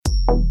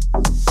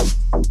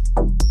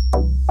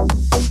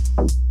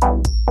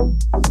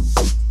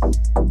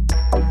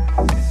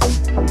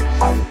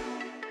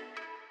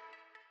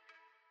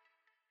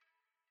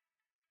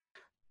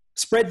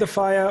Spread the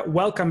fire.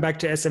 Welcome back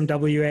to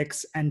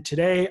SMWX. And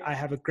today I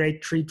have a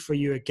great treat for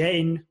you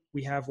again.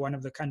 We have one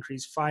of the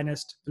country's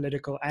finest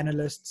political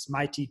analysts,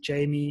 Mighty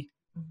Jamie.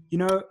 You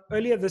know,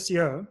 earlier this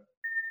year,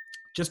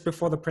 just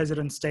before the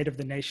President's State of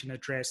the Nation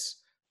address,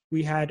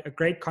 we had a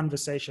great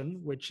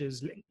conversation, which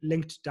is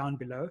linked down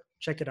below.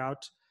 Check it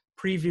out,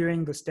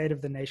 previewing the State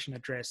of the Nation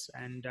address.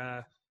 And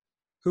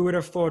who would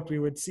have thought we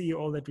would see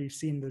all that we've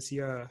seen this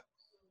year?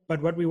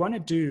 But what we want to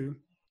do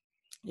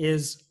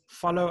is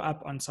follow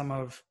up on some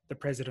of the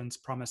president's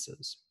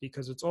promises,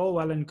 because it's all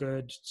well and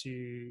good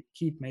to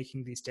keep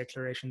making these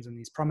declarations and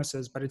these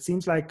promises, but it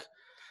seems like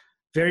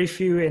very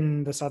few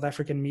in the South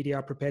African media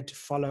are prepared to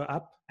follow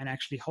up and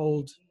actually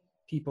hold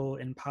people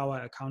in power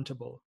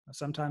accountable.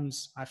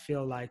 Sometimes I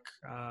feel like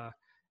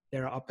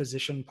there are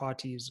opposition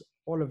parties,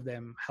 all of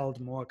them held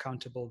more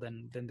accountable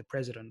than the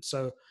president.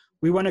 So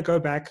we want to go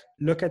back,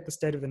 look at the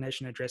State of the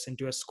Nation address and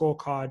do a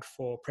scorecard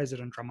for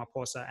President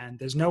Ramaphosa. And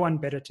there's no one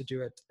better to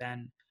do it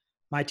than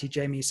Mighty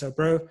Jamie. So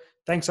bro,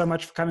 thanks so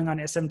much for coming on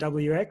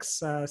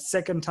SMWX.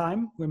 Second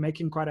time, we're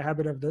making quite a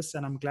habit of this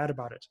and I'm glad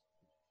about it.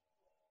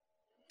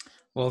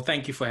 Well,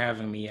 thank you for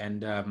having me,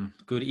 and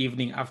good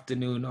evening,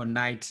 afternoon, or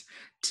night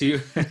to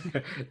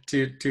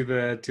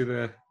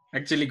the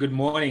actually good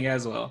morning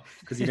as well,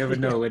 because you never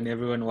know when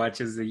everyone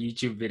watches a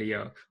YouTube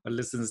video or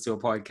listens to a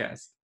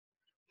podcast.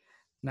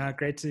 No,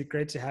 great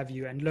to have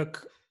you. And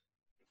look,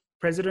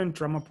 President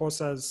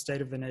Ramaphosa's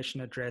State of the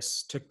Nation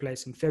address took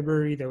place in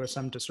February. There were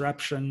some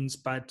disruptions,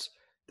 but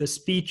the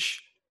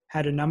speech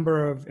had a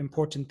number of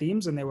important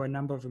themes and there were a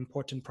number of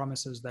important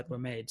promises that were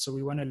made. So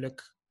we want to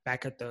look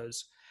back at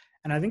those.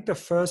 And I think the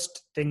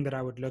first thing that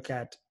I would look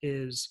at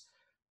is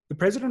the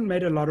president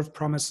made a lot of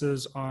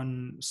promises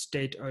on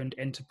state-owned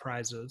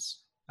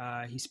enterprises.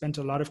 He spent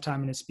a lot of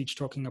time in his speech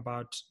talking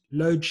about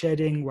load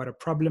shedding, what a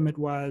problem it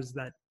was,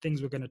 that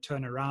things were going to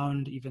turn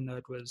around, even though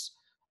it was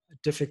a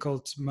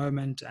difficult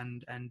moment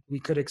and we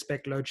could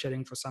expect load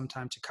shedding for some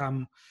time to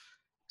come.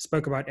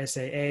 Spoke about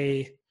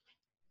SAA.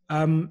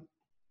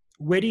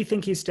 Where do you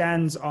think he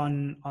stands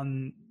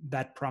on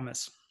that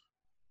promise?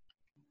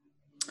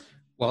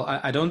 Well,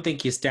 I don't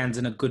think he stands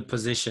in a good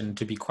position,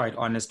 to be quite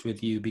honest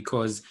with you,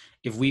 because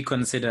if we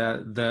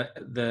consider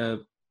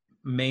the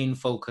main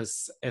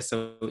focus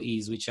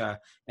SOEs, which are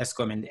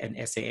Eskom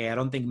and SAA, I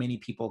don't think many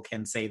people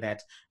can say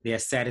that they are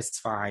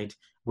satisfied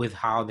with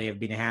how they have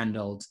been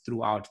handled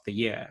throughout the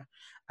year.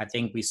 I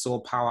think we saw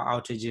power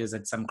outages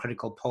at some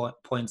critical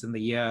points in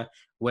the year.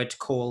 Wet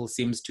coal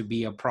seems to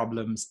be a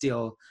problem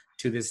still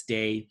to this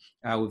day.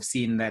 We've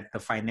seen that the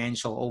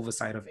financial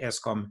oversight of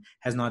Eskom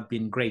has not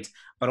been great,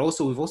 but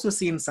also we've also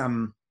seen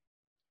some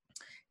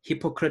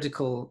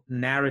hypocritical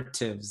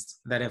narratives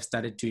that have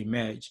started to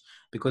emerge,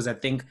 because I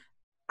think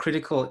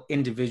critical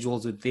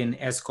individuals within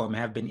Eskom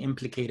have been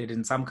implicated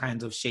in some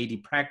kinds of shady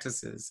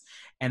practices,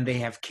 and they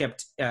have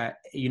kept,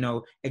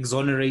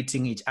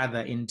 exonerating each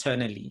other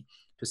internally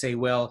to say,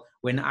 well,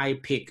 when I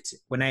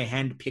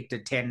handpicked a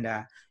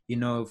tender,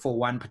 for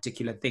one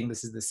particular thing,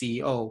 this is the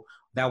CEO,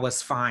 that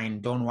was fine,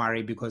 don't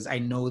worry, because I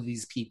know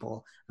these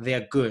people,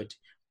 they're good.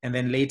 And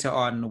then later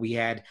on, we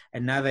had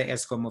another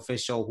Eskom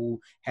official who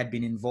had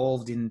been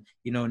involved in,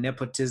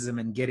 nepotism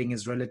and getting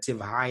his relative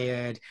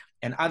hired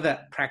and other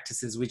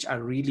practices which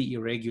are really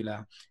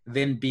irregular,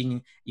 then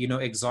being,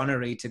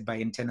 exonerated by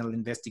internal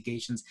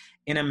investigations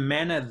in a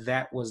manner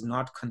that was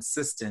not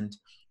consistent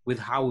with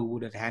how we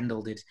would have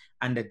handled it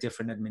under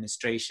different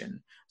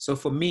administration. So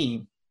for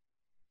me,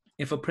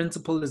 if a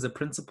principle is a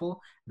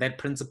principle, that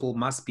principle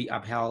must be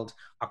upheld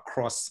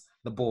across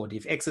the board.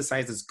 If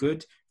exercise is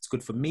good, it's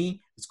good for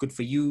me, it's good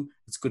for you,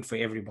 it's good for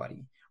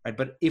everybody, right?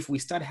 But if we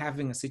start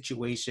having a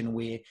situation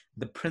where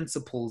the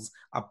principles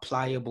are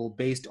pliable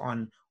based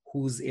on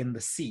who's in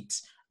the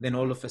seat, then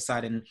all of a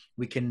sudden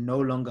we can no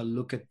longer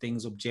look at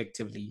things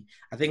objectively.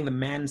 I think the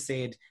man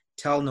said,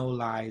 tell no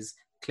lies,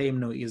 claim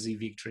no easy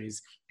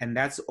victories. And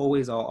that's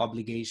always our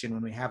obligation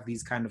when we have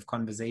these kind of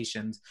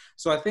conversations.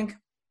 So I think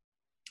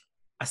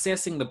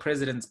assessing the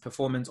president's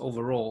performance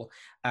overall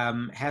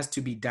has to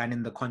be done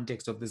in the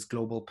context of this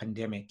global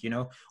pandemic.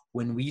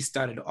 When we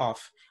started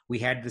off, we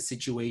had the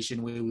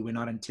situation where we were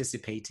not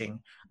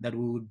anticipating that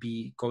we would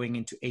be going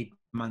into 8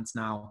 months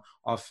now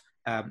of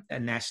a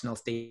national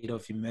state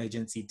of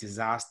emergency,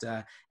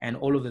 disaster, and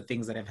all of the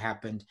things that have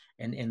happened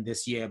in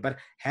this year. But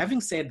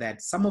having said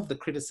that, some of the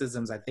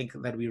criticisms I think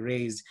that we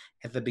raised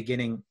at the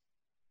beginning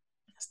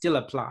still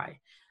apply.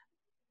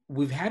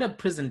 We've had a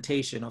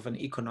presentation of an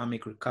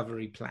economic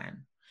recovery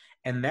plan.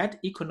 And that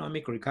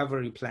economic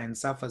recovery plan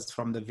suffers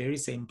from the very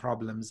same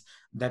problems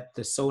that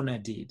the SONA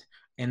did,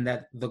 and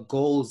that the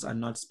goals are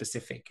not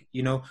specific.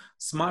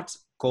 SMART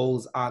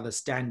goals are the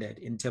standard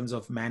in terms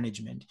of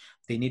management.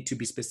 They need to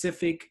be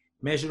specific,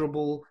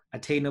 measurable,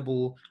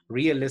 attainable,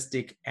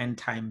 realistic, and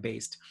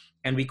time-based.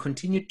 And we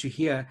continue to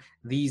hear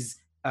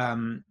these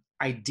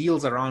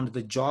ideals around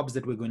the jobs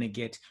that we're going to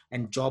get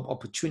and job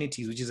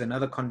opportunities, which is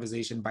another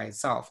conversation by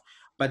itself.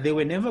 But they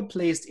were never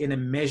placed in a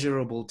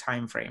measurable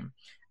time frame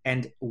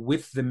and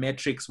with the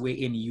metrics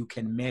wherein you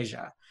can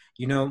measure.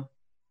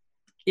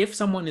 if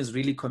someone is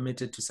really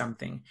committed to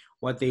something,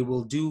 what they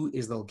will do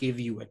is they'll give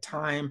you a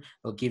time,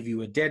 they'll give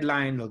you a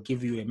deadline, they'll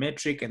give you a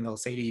metric, and they'll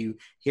say to you,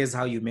 here's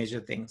how you measure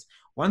things.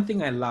 One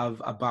thing I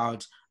love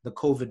about the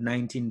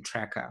COVID-19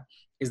 tracker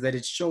is that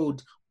it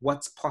showed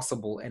what's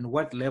possible and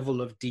what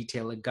level of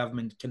detail a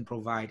government can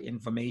provide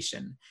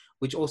information,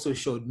 which also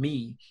showed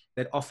me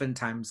that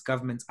oftentimes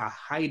governments are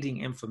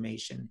hiding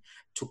information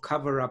to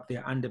cover up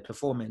their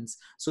underperformance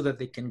so that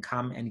they can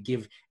come and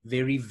give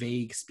very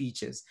vague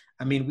speeches.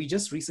 I mean, we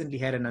just recently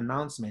had an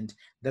announcement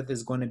that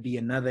there's going to be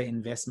another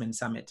investment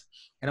summit.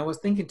 And I was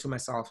thinking to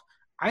myself,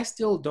 I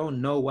still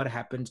don't know what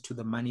happened to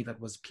the money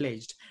that was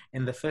pledged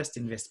in the first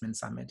investment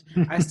summit.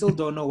 I still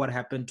don't know what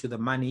happened to the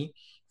money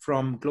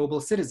from Global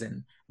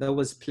Citizen that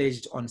was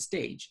pledged on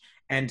stage.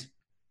 And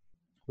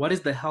what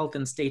is the health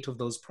and state of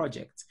those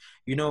projects?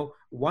 You know,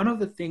 one of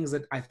the things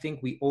that I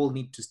think we all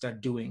need to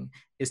start doing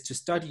is to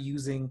start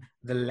using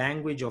the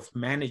language of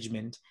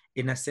management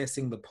in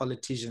assessing the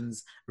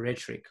politicians'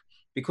 rhetoric.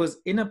 Because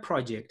in a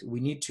project, we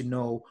need to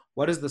know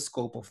what is the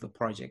scope of the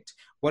project,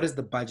 what is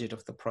the budget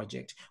of the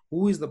project,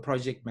 who is the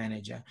project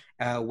manager,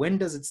 when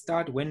does it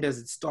start, when does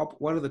it stop,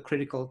 what are the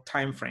critical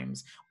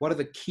timeframes, what are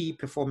the key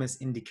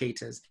performance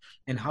indicators,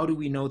 and how do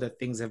we know that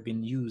things have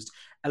been used?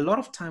 A lot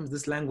of times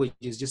this language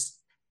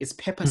is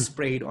pepper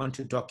sprayed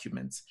onto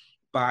documents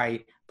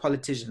by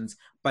politicians,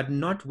 but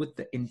not with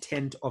the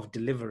intent of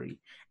delivery.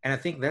 And I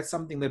think that's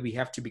something that we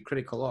have to be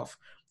critical of.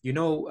 You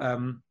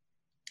know,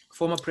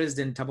 former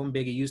President Thabo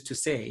Mbeki used to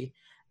say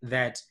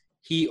that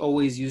he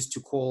always used to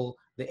call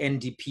the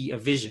NDP a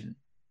vision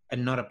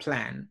and not a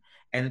plan.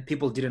 And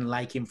people didn't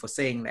like him for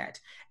saying that.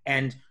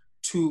 And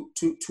to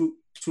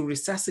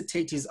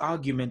resuscitate his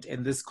argument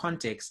in this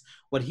context,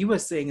 what he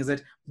was saying is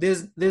that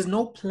there's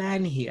no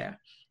plan here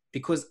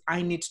because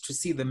I need to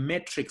see the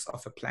metrics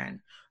of a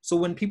plan. So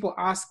when people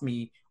ask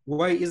me,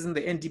 why isn't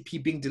the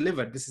NDP being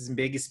delivered? This is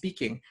Mbeki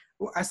speaking.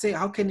 Well, I say,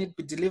 how can it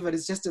be delivered?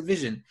 It's just a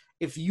vision.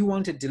 If you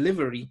want a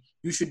delivery,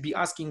 you should be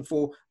asking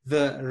for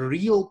the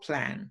real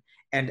plan.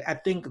 And I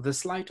think the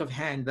sleight of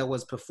hand that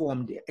was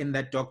performed in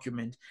that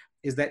document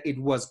is that it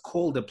was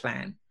called a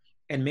plan.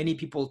 And many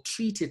people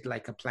treat it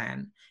like a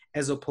plan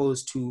as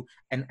opposed to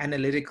an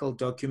analytical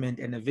document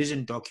and a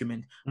vision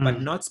document,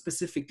 but not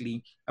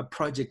specifically a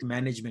project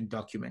management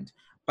document.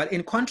 But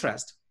in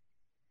contrast,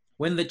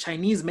 when the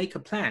Chinese make a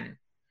plan,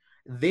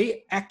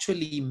 they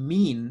actually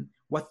mean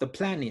what the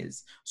plan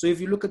is. So if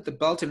you look at the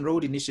Belt and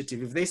Road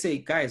Initiative, if they say,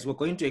 guys, we're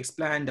going to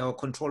expand our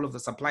control of the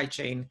supply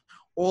chain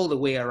all the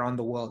way around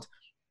the world,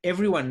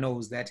 everyone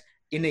knows that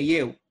in a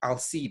year, I'll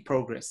see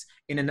progress.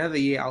 In another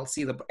year, I'll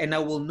see and I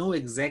will know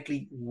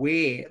exactly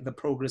where the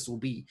progress will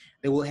be.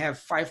 They will have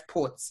 5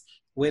 ports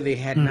where they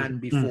had none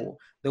before.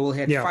 They will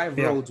have 5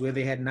 roads where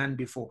they had none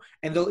before.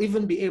 And they'll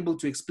even be able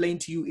to explain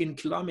to you in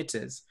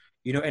kilometers,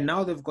 you know, and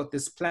now they've got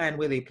this plan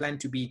where they plan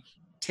to be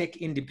tech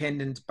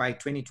independent by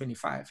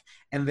 2025.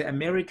 And the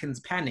Americans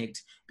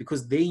panicked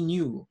because they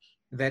knew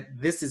that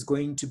this is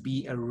going to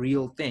be a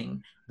real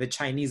thing. The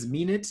Chinese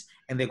mean it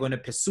and they're going to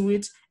pursue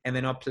it and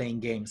they're not playing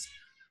games.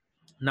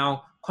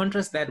 Now,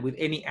 contrast that with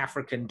any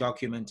African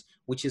document,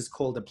 which is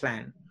called a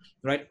plan,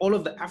 right? All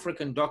of the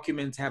African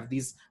documents have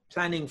this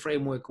planning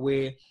framework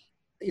where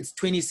it's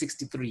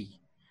 2063,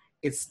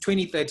 it's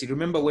 2030.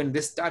 Remember when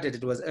this started,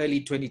 it was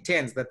early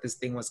 2010s that this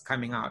thing was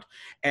coming out.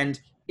 And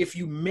if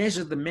you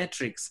measure the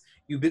metrics,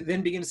 you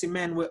then begin to say,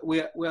 man,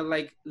 we're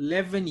like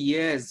 11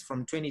 years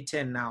from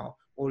 2010 now,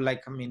 or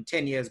like,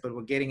 10 years, but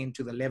we're getting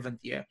into the 11th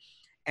year.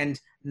 And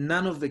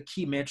none of the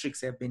key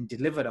metrics have been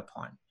delivered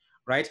upon,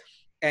 right?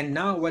 And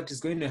now what is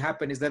going to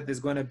happen is that there's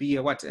going to be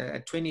a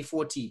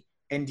 2040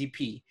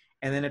 NDP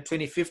and then a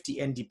 2050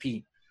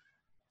 NDP.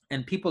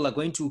 And people are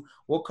going to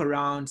walk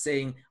around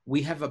saying,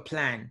 we have a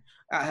plan.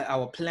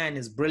 Our plan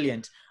is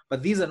brilliant.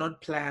 But these are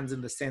not plans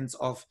in the sense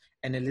of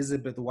an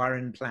Elizabeth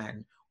Warren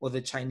plan or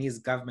the Chinese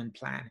government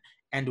plan.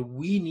 And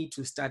we need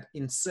to start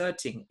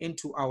inserting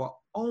into our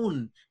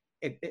own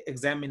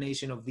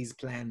examination of these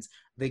plans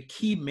the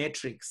key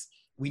metrics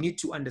we need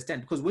to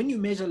understand. Because when you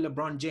measure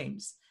LeBron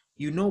James,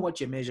 you know what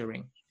you're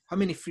measuring. How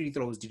many free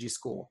throws did you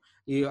score?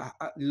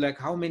 Like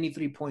how many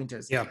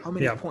 3-pointers? How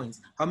many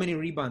points? How many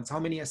rebounds? How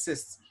many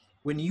assists?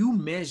 When you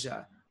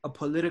measure a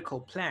political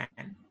plan,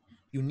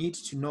 you need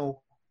to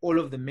know all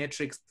of the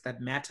metrics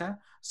that matter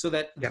so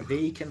that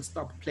they can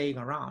stop playing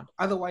around.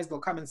 Otherwise, they'll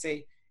come and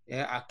say,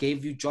 yeah, I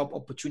gave you job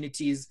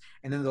opportunities.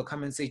 And then they'll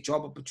come and say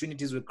job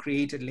opportunities were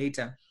created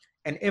later.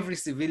 And every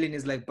civilian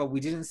is like, but we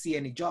didn't see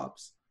any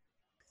jobs.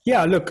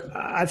 Yeah, look,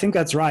 I think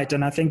that's right.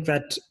 And I think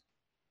that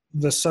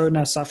the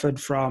SONA suffered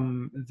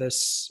from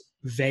this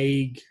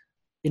vague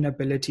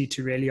inability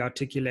to really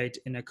articulate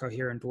in a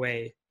coherent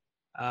way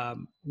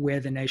where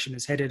the nation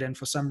is headed. And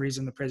for some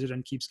reason, the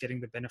president keeps getting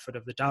the benefit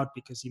of the doubt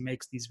because he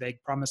makes these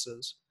vague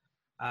promises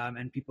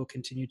and people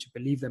continue to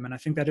believe them. And I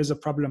think that is a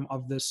problem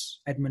of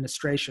this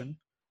administration.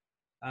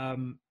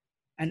 And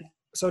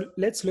so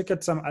let's look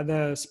at some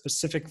other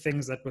specific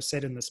things that were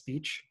said in the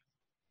speech.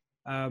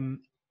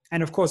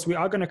 And of course, we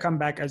are going to come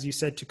back, as you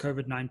said, to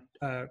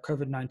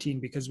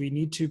COVID-19 because we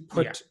need to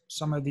put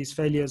some of these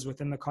failures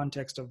within the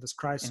context of this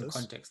crisis. In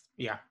context,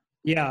 yeah.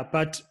 Yeah,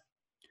 but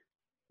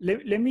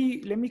let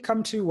me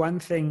come to one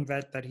thing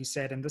that he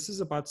said, and this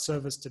is about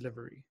service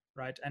delivery,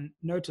 right? And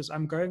notice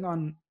I'm going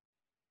on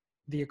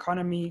the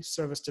economy,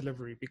 service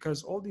delivery,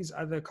 because all these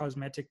other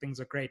cosmetic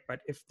things are great, but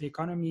if the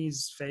economy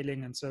is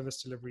failing and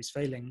service delivery is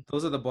failing,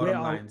 those are the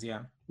bottom lines.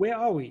 Where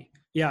are we?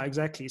 Yeah,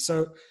 exactly.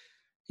 So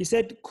he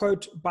said,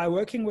 quote, by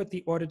working with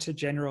the Auditor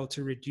General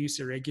to reduce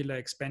irregular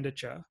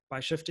expenditure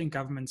by shifting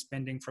government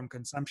spending from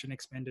consumption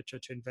expenditure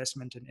to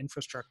investment in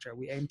infrastructure,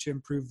 we aim to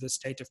improve the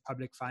state of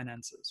public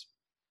finances.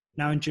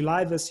 Now, in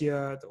July this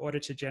year, the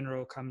Auditor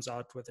General comes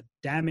out with a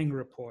damning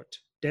report,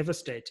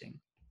 devastating,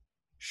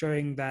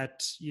 showing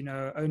that,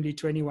 only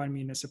 21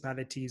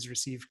 municipalities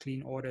received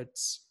clean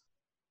audits,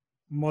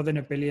 more than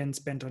 $1 billion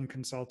spent on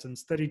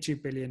consultants, 32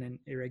 billion in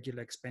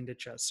irregular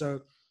expenditure.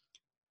 So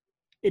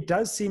it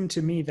does seem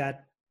to me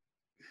that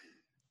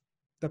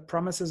the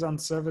promises on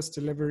service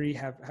delivery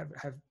have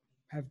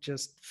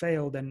just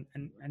failed, and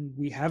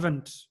we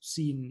haven't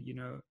seen,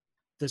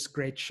 this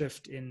great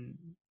shift in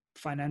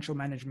financial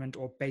management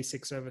or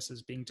basic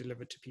services being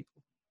delivered to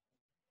people.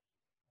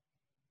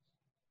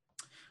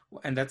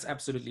 And that's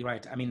absolutely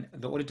right. I mean,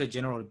 the Auditor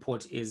General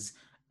report is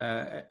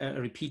a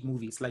repeat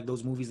movie. It's like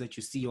those movies that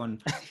you see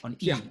on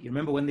E! You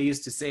remember when they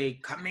used to say,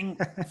 coming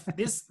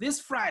this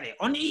Friday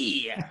on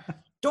E!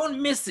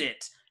 Don't miss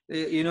it.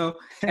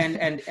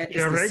 And it's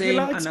irregular the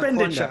same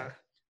expenditure.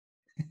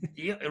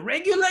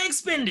 Irregular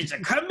expenditure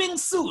coming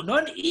soon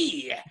on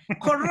E!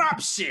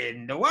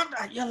 Corruption. What?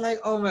 You're like,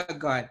 oh my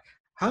God.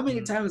 How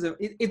many times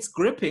it's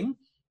gripping,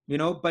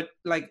 but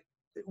like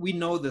we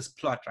know this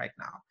plot right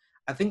now.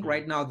 I think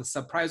right now the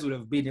surprise would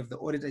have been if the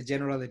Auditor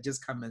General had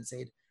just come and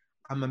said,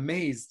 I'm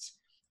amazed.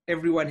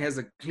 Everyone has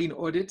a clean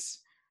audit.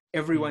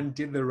 Everyone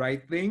did the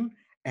right thing.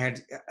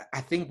 And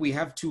I think we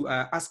have to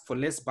ask for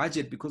less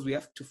budget because we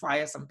have to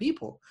fire some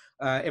people.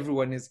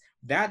 Everyone is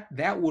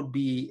that would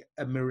be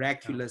a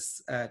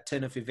miraculous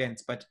turn of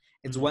events, but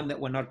it's one that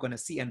we're not going to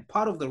see. And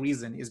part of the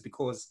reason is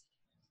because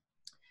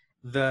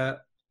the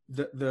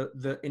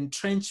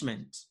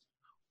entrenchment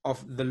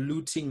of the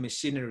looting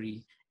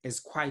machinery is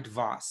quite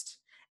vast.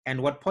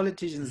 And what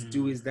politicians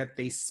do is that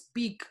they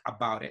speak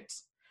about it,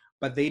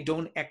 but they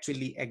don't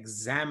actually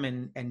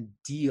examine and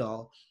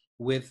deal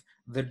with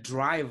the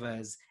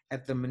drivers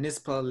at the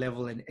municipal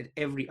level and at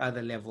every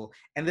other level.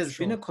 And there's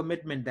been a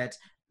commitment that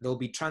there'll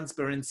be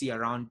transparency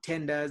around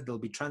tenders, there'll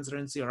be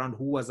transparency around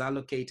who was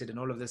allocated and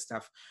all of this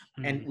stuff.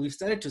 And we've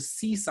started to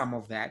see some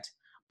of that,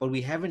 but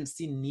we haven't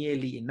seen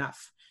nearly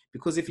enough.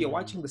 Because if you're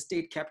watching the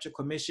State Capture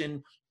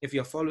Commission, if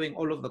you're following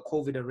all of the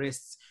COVID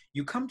arrests,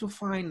 you come to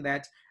find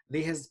that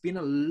there has been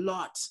a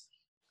lot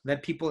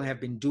that people have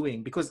been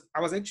doing. Because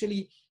I was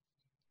actually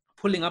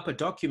pulling up a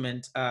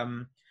document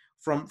from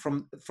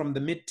the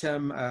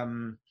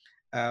midterm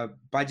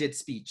budget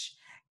speech.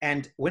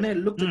 And when I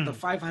looked at the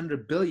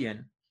 500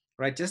 billion,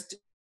 right,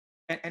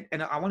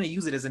 and I want to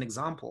use it as an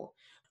example.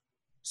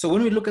 So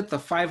when we look at the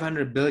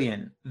 500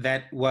 billion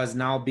that was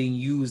now being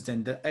used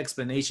and the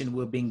explanation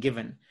we're being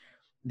given,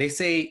 they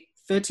say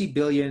 30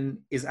 billion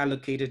is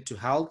allocated to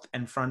health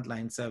and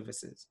frontline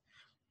services.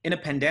 In a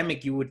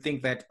pandemic, you would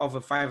think that of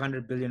a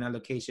 500 billion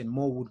allocation,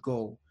 more would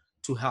go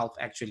to health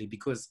actually,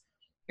 because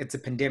it's a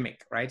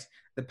pandemic, right?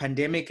 The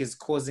pandemic is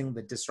causing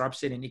the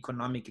disruption in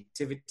economic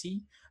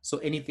activity. So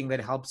anything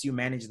that helps you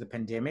manage the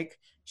pandemic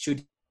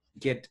should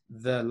get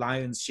the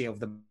lion's share of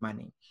the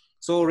money.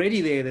 So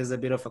already there's a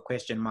bit of a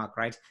question mark,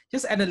 right?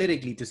 Just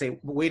analytically to say,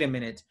 wait a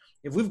minute,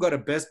 if we've got a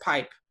burst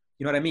pipe,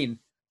 you know what I mean?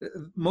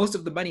 Most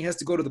of the money has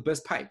to go to the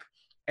burst pipe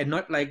and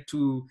not like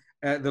to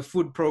the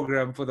food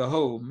program for the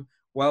home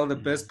while the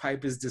burst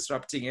pipe is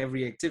disrupting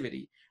every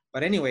activity.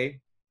 But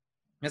anyway,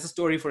 that's a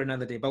story for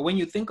another day. But when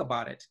you think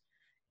about it,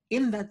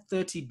 in that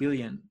 30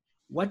 billion,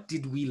 what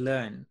did we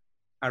learn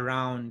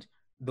around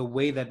the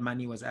way that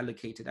money was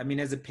allocated? I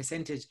mean, as a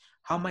percentage,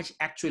 how much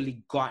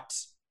actually got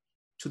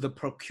to the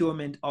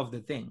procurement of the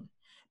thing?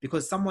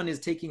 Because someone is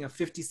taking a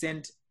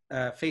 50-cent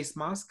face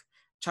mask,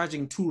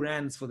 charging 2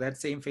 rands for that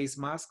same face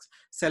mask,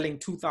 selling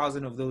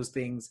 2,000 of those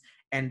things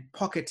and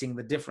pocketing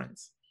the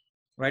difference,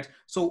 right?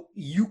 So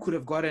you could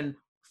have gotten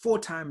 4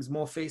 times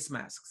more face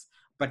masks.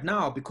 But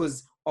now,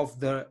 because of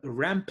the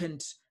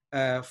rampant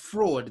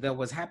fraud that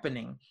was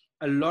happening,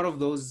 a lot of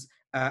those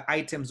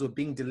items were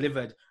being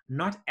delivered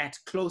not at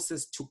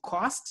closest to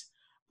cost,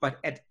 but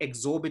at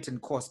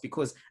exorbitant cost,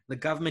 because the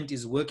government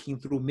is working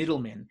through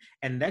middlemen.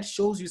 And that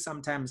shows you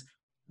sometimes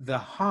the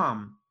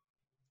harm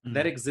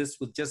that exists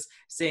with just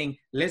saying,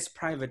 let's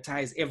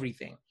privatize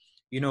everything.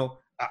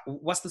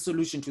 What's the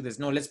solution to this?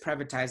 No, let's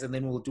privatize and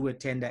then we'll do a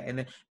tender. And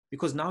then,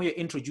 because now you're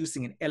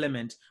introducing an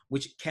element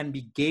which can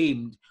be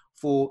gamed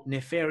for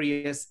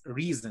nefarious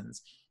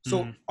reasons.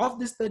 So of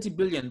this 30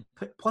 billion,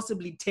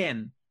 possibly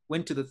 10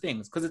 went to the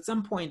things. Because at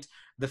some point,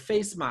 the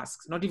face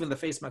masks, not even the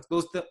face masks,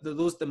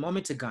 those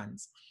thermometer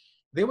guns,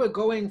 they were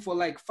going for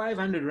like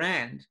 500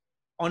 rand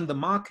on the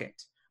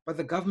market. but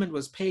the government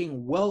was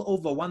paying well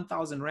over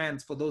 1,000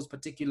 rands for those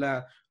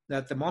particular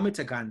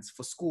thermometer guns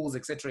for schools,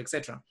 etc.,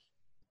 etc.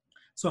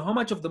 So how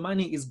much of the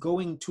money is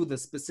going to the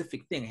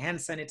specific thing? Hand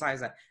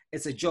sanitizer,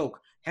 it's a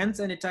joke. Hand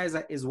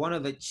sanitizer is one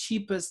of the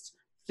cheapest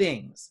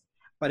things,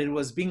 but it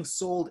was being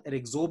sold at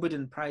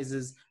exorbitant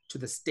prices to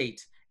the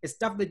state. It's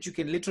stuff that you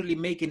can literally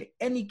make in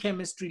any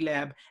chemistry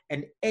lab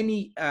and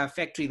any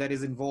factory that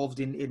is involved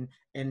in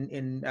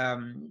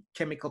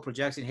chemical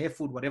production, hair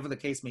food, whatever the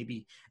case may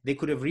be. They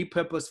could have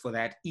repurposed for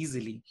that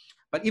easily.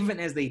 But even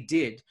as they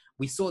did,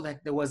 we saw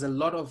that there was a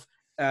lot of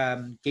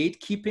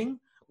gatekeeping,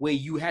 where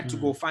you had to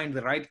go find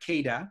the right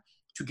cadre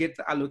to get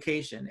the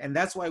allocation. And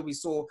that's why we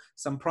saw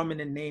some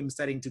prominent names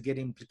starting to get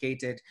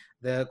implicated,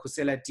 the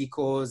Kusela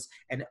Tikos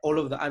and all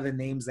of the other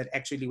names that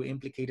actually were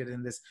implicated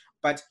in this.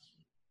 But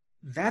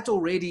that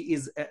already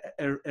is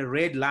a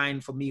red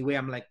line for me, where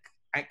I'm like,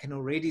 I can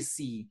already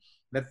see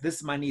that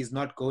this money is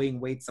not going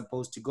where it's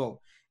supposed to go.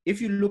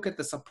 If you look at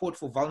the support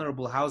for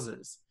vulnerable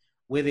houses,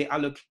 where they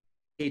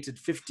allocated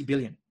 50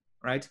 billion,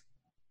 right?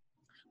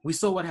 We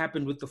saw what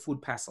happened with the food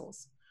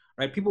parcels.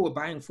 Right, people were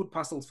buying food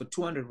parcels for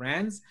 200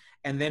 rands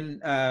and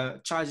then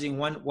charging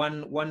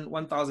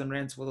 1,000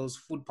 rands for those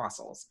food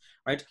parcels.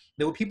 Right,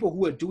 there were people who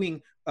were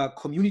doing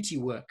community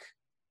work,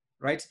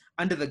 right,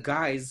 under the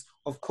guise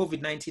of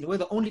COVID-19, where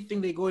the only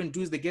thing they go and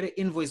do is they get an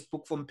invoice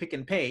book from Pick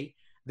and Pay.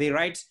 They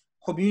write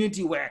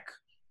community work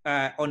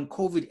on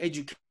COVID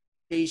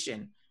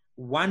education,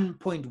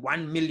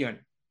 1.1 million,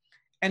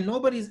 and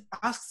nobody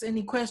asks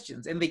any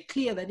questions, and they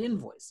clear that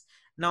invoice.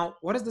 Now,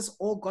 what has this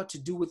all got to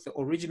do with the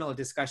original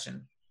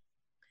discussion?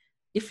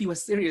 If you are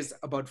serious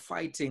about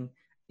fighting,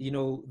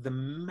 the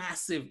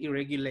massive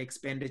irregular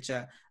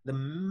expenditure, the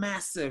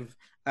massive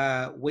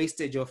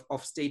wastage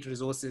of state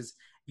resources,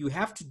 you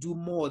have to do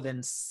more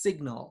than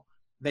signal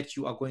that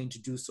you are going to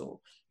do so.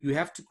 You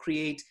have to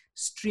create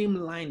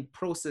streamlined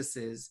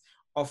processes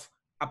of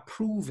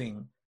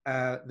approving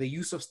the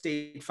use of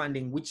state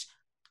funding, which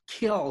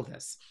kill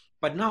this.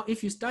 But now,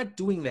 if you start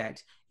doing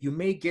that, you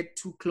may get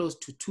too close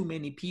to too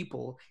many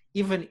people,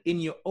 even in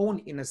your own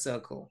inner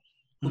circle,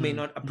 who may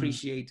not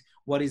appreciate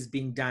what is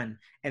being done.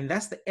 And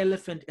that's the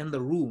elephant in the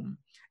room,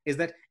 is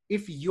that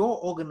if your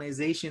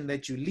organization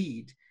that you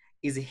lead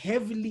is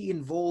heavily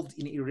involved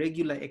in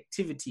irregular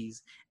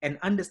activities and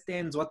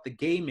understands what the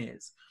game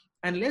is,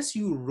 unless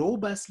you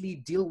robustly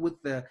deal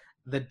with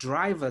the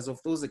drivers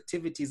of those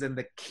activities and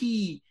the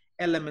key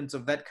elements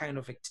of that kind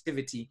of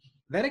activity,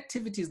 that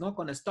activity is not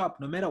going to stop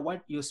no matter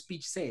what your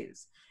speech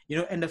says.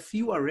 And a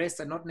few arrests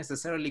are not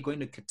necessarily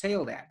going to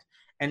curtail that.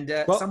 And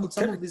some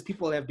of these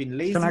people have been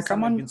lazy,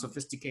 some have been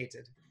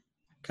sophisticated.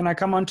 Can I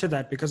come on to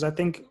that? Because I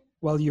think,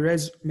 well, you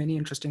raise many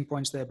interesting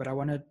points there, but I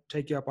want to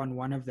take you up on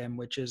one of them,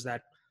 which is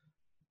that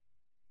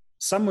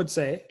some would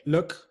say,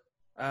 look,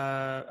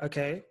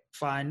 okay,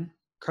 fine.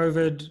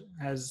 COVID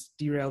has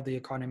derailed the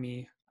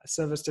economy.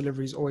 Service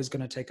delivery is always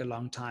going to take a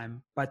long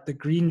time, but the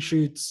green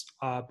shoots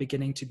are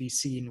beginning to be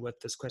seen with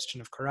this question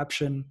of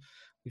corruption.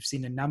 We've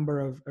seen a number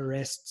of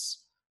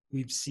arrests.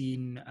 We've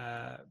seen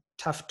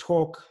tough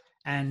talk.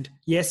 And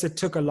yes, it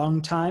took a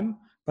long time,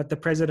 but the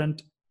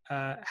president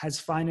has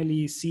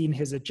finally seen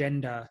his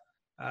agenda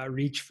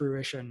reach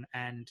fruition,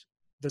 and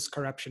this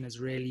corruption is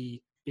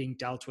really being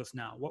dealt with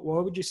now. What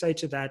would you say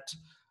to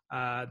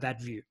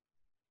that view?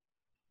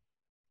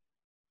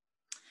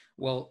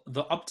 Well,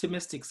 the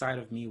optimistic side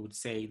of me would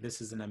say this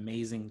is an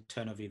amazing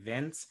turn of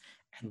events,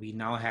 and we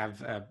now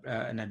have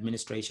an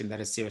administration that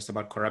is serious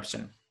about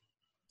corruption.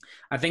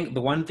 I think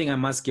the one thing I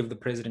must give the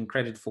president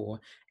credit for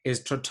is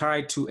to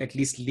try to at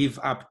least live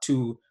up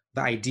to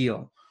the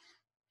ideal,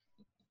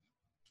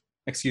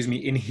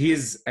 in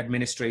his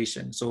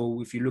administration.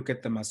 So if you look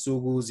at the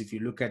Masugus, if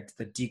you look at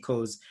the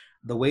Tikos,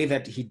 the way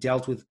that he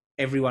dealt with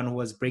everyone who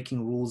was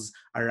breaking rules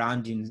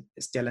around in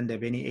Stella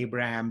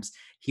Ndabeni-Abrahams,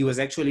 he was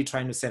actually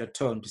trying to set a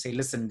tone to say,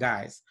 listen,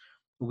 guys,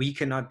 we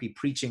cannot be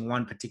preaching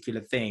one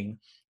particular thing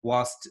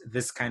whilst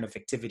this kind of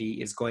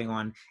activity is going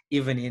on,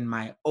 even in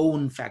my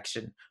own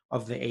faction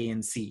of the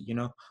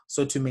ANC,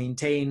 So to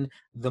maintain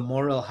the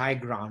moral high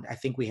ground, I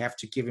think we have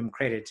to give him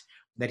credit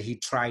that he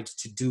tried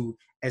to do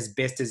as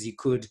best as he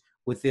could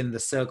within the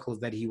circles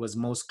that he was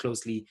most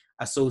closely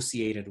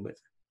associated with.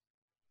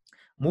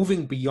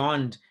 Moving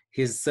beyond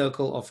his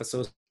circle of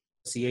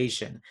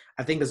association,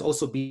 I think there's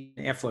also been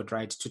an effort,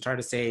 right, to try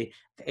to say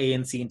the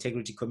ANC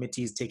Integrity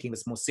Committee is taking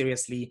this more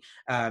seriously,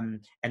 and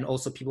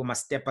also people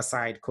must step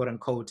aside, quote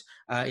unquote,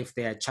 if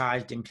they are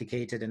charged,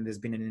 implicated, and there's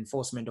been an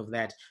enforcement of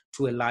that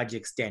to a large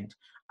extent.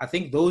 I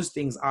think those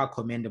things are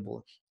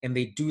commendable, and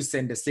they do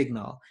send a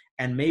signal,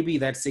 and maybe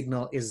that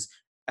signal is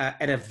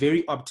at a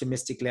very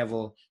optimistic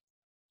level,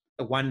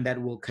 one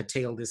that will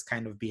curtail this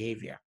kind of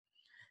behavior.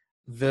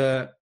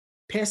 The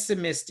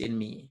pessimist in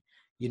me,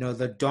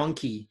 the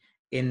donkey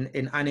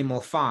in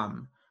Animal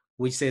Farm,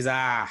 which says,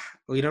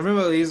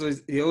 remember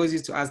they always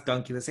used to ask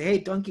Donkey, they say, hey,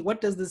 Donkey, what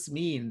does this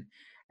mean?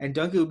 And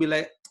Donkey would be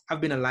like,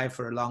 I've been alive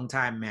for a long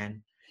time,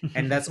 man.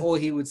 And that's all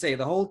he would say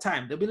the whole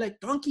time. They'll be like,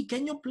 Donkey,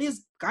 can you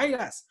please guide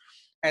us?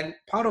 And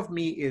part of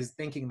me is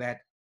thinking that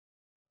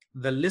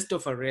the list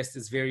of arrests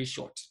is very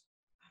short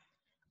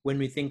when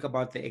we think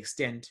about the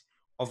extent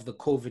of the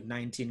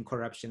COVID-19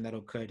 corruption that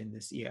occurred in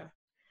this year.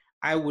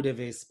 I would have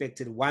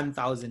expected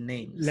 1,000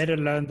 names. Let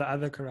alone the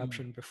other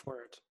corruption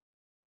before it.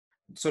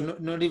 So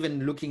not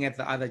even looking at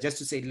the other, just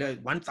to say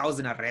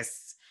 1,000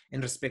 arrests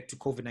in respect to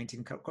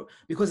COVID-19,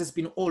 because it's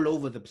been all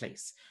over the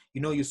place.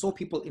 You know, you saw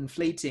people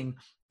inflating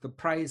the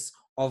price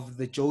of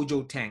the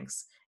JoJo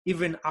tanks,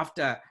 even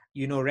after,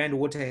 you know, Rand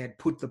Water had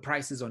put the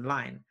prices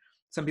online.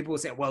 Some people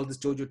say, well, this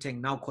JoJo tank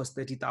now costs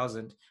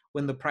 30,000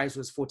 when the price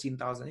was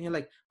 14,000. And you're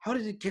like, how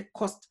did it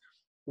cost?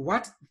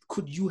 What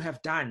could you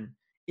have done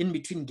in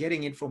between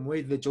getting it from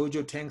where the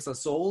JoJo tanks are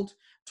sold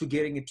to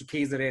getting it to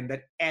KZN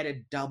that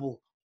added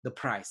double the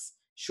price?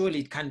 Surely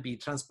it can't be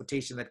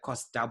transportation that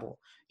costs double.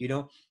 You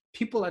know,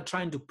 people are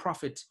trying to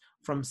profit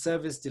from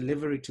service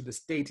delivery to the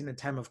state in a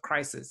time of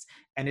crisis.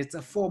 And it's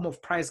a form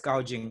of price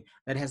gouging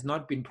that has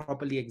not been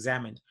properly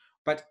examined.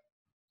 But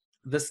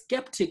the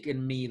skeptic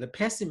in me, the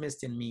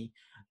pessimist in me,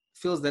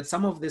 feels that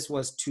some of this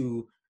was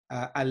to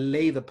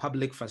allay the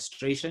public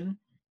frustration,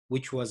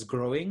 which was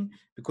growing,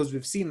 because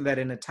we've seen that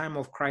in a time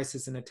of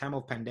crisis, in a time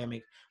of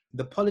pandemic,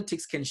 the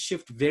politics can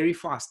shift very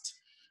fast.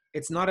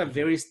 It's not a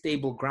very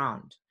stable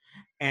ground.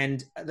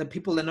 And the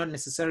people are not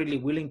necessarily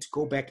willing to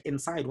go back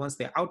inside once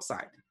they're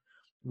outside.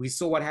 We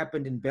saw what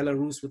happened in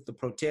Belarus with the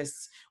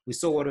protests. We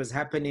saw what was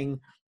happening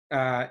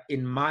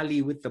in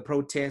Mali with the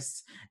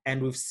protests.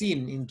 And we've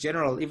seen in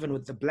general, even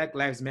with the Black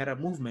Lives Matter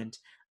movement,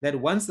 that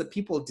once the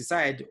people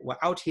decide we're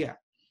out here,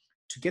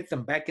 to get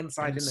them back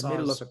inside in the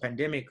middle of a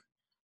pandemic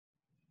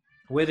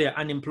where they're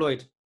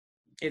unemployed,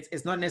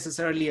 it's not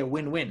necessarily a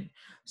win-win.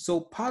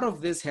 So part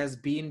of this has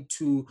been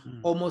to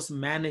almost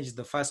manage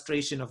the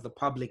frustration of the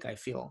public, I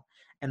feel.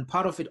 And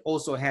part of it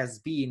also has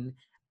been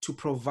to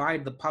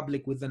provide the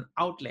public with an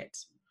outlet.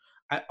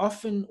 I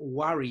often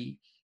worry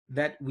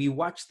that we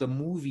watch the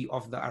movie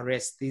of the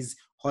arrest, these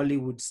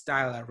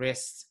Hollywood-style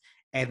arrests,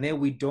 and then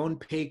we don't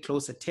pay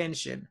close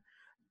attention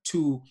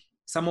to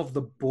some of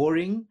the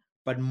boring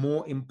but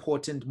more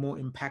important, more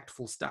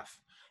impactful stuff.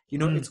 You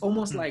know, it's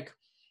almost like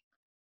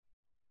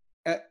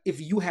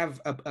if you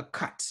have a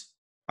cut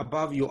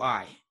above your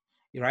eye,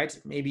 right?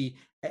 Maybe,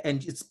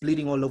 and it's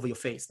bleeding all over your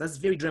face. That's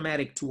very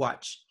dramatic to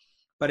watch.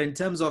 But in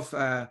terms of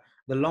the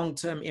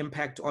long-term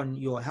impact on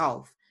your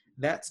health,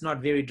 that's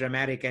not very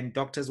dramatic. And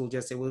doctors will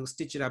just say, we'll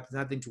stitch it up,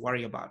 nothing to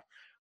worry about.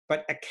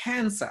 But a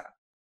cancer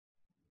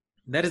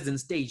that is in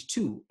stage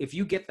 2, if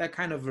you get that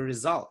kind of a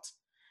result,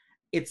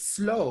 it's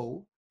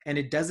slow and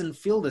it doesn't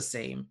feel the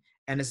same.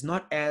 And it's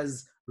not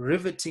as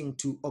riveting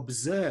to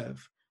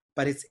observe,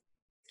 but its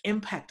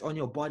impact on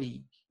your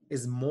body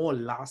is more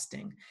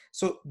lasting.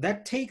 So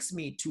that takes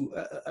me to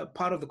a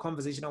part of the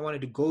conversation I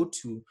wanted to go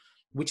to,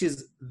 which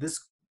is this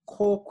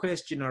core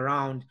question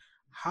around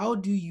how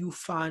do you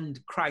fund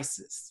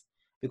crisis?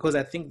 Because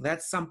I think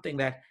that's something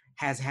that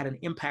has had an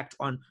impact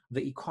on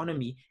the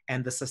economy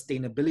and the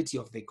sustainability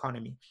of the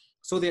economy.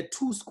 So there are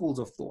 2 schools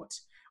of thought.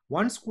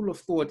 One school of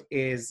thought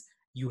is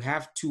you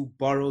have to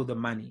borrow the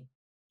money,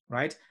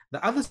 right?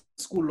 The other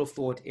school of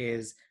thought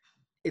is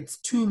it's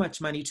too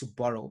much money to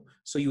borrow.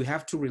 So you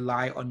have to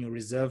rely on your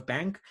reserve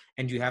bank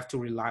and you have to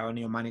rely on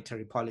your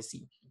monetary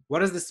policy. What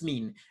does this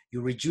mean?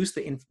 You reduce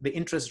the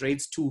interest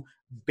rates to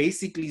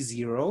basically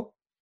 0.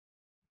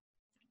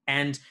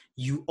 And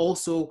you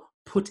also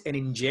put an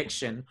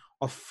injection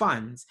of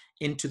funds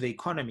into the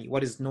economy,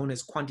 what is known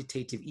as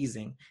quantitative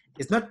easing.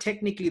 It's not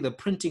technically the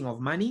printing of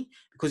money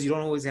because you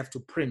don't always have to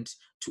print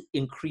to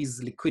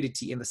increase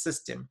liquidity in the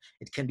system.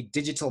 It can be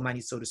digital money,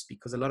 so to speak,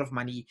 because a lot of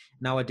money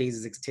nowadays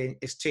is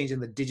exchanged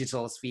in the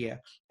digital sphere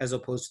as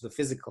opposed to the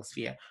physical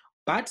sphere.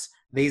 But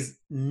there's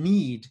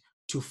need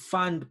to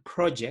fund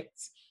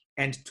projects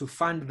and to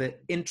fund the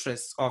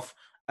interests of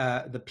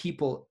the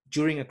people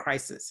during a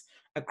crisis.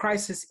 A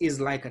crisis is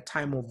like a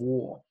time of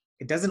war.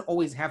 It doesn't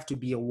always have to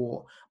be a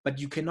war, but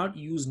you cannot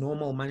use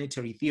normal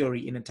monetary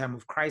theory in a time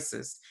of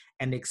crisis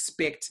and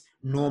expect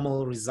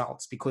normal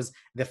results because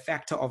the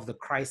factor of the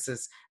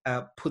crisis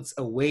puts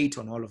a weight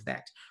on all of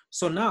that.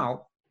 So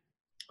now,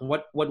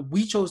 what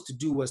we chose to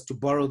do was to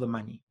borrow the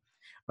money,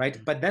 right?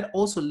 But that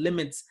also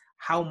limits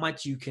how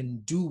much you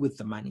can do with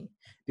the money.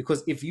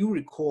 Because if you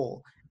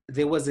recall,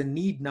 there was a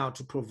need now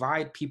to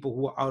provide people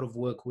who are out of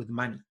work with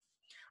money.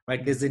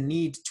 Right? There's a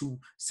need to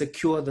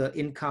secure the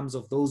incomes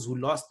of those who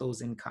lost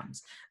those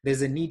incomes.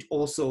 There's a need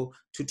also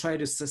to try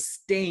to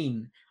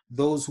sustain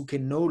those who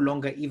can no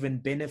longer even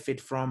benefit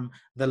from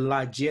the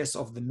largesse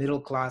of the middle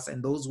class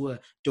and those who are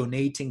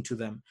donating to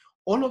them.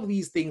 All of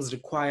these things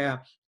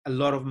require a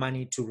lot of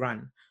money to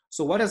run.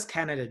 So what does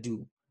Canada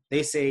do?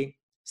 They say,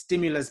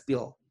 stimulus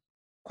bill,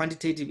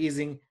 quantitative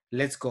easing,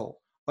 let's go.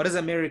 What does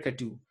America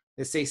do?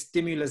 They say,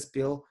 stimulus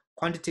bill,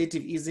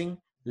 quantitative easing,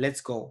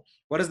 let's go.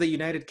 What does the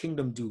United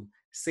Kingdom do?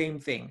 Same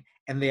thing.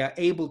 And they are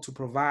able to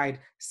provide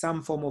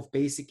some form of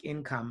basic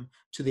income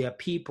to their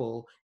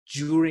people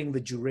during the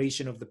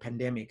duration of the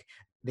pandemic.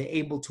 They're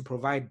able to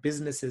provide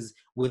businesses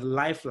with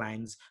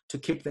lifelines to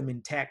keep them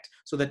intact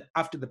so that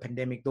after the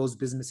pandemic, those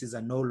businesses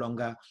are no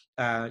longer,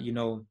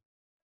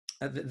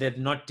 they're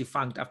not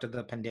defunct after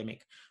the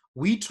pandemic.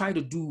 We try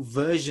to do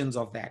versions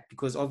of that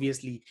because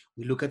obviously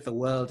we look at the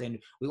world and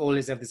we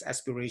always have this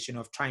aspiration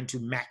of trying to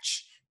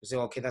match. We say,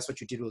 okay, that's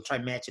what you did, we'll try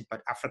match it,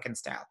 but African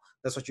style.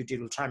 That's what you did,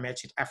 we'll try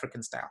match it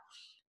African style.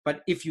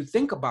 But if you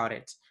think about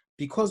it,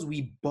 because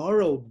we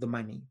borrowed the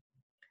money,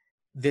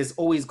 there's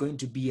always going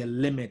to be a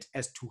limit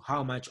as to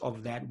how much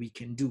of that we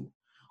can do,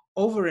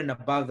 over and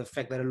above the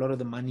fact that a lot of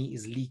the money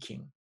is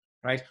leaking,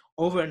 right?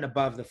 Over and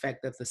above the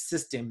fact that the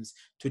systems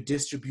to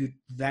distribute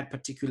that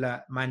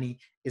particular money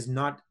is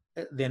not,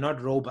 they're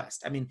not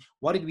robust. I mean,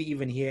 what did we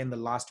even hear in the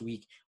last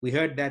week? We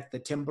heard that the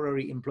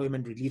temporary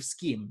employment relief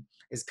scheme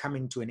is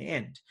coming to an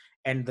end,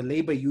 and the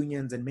labor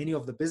unions and many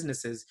of the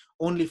businesses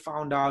only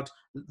found out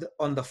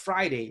on the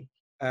Friday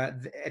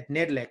at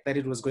NEDLEC that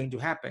it was going to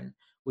happen,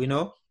 you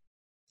know?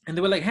 And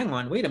they were like, hang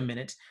on, wait a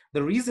minute.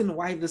 The reason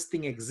why this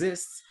thing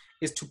exists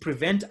is to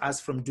prevent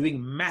us from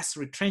doing mass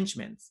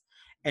retrenchments.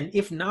 And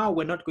if now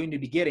we're not going to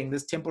be getting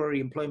this temporary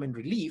employment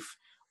relief,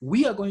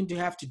 we are going to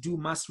have to do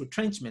mass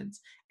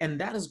retrenchments.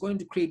 And that is going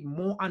to create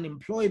more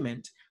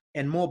unemployment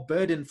and more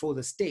burden for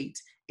the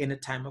state in a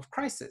time of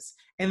crisis.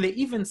 And they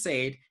even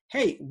said,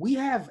 hey, we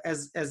have,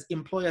 as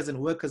employers and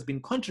workers,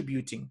 been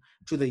contributing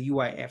to the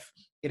UIF.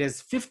 It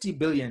has 50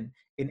 billion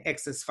in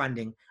excess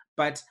funding,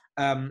 but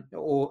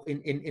or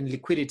in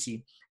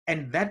liquidity.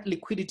 And that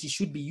liquidity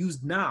should be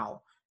used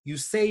now. You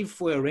save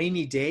for a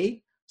rainy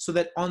day so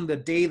that on the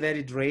day that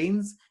it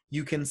rains,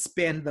 you can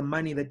spend the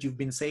money that you've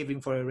been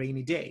saving for a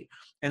rainy day.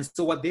 And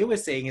so what they were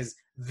saying is,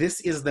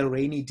 this is the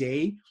rainy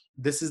day.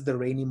 This is the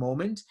rainy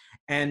moment.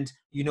 And,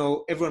 you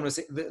know, everyone was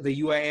saying,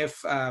 the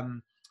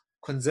UIF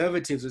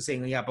conservatives were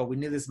saying, yeah, but we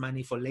need this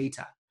money for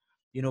later.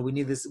 You know, we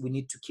need this, we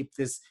need to keep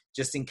this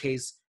just in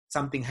case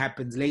something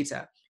happens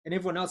later. And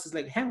everyone else is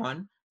like, hang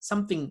on,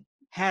 something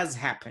has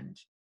happened.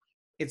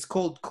 It's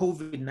called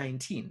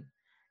COVID-19.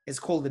 It's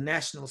called the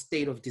national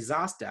state of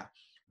disaster.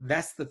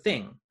 That's the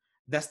thing.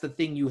 That's the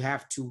thing you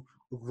have to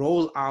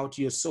roll out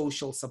your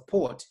social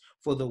support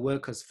for the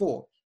workers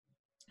for.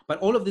 But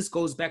all of this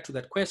goes back to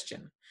that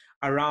question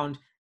around,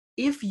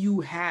 if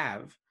you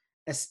have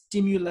a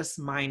stimulus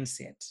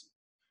mindset,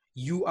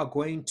 you are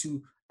going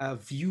to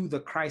view the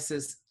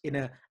crisis in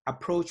an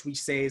approach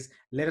which says,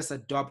 let us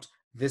adopt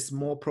this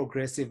more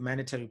progressive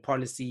monetary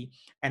policy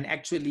and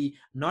actually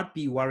not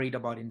be worried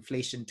about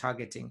inflation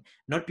targeting,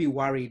 not be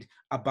worried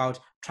about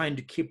trying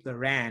to keep the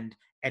rand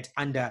at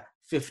under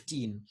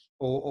 15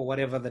 or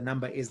whatever the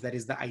number is that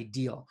is the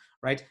ideal,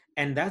 right?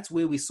 And that's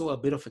where we saw a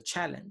bit of a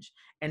challenge.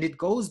 And it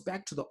goes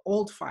back to the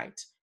old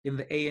fight in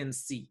the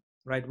ANC,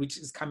 right, which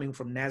is coming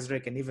from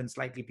Nasrec and even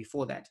slightly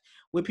before that,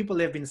 where people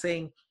have been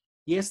saying,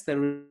 yes,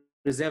 the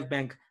Reserve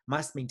Bank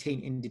must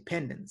maintain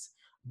independence,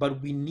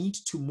 but we need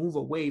to move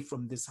away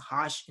from this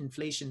harsh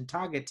inflation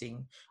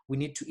targeting. We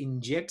need to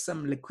inject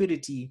some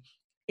liquidity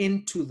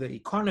into the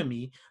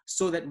economy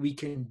so that we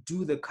can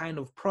do the kind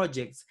of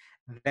projects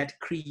that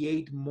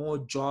create more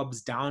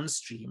jobs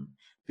downstream.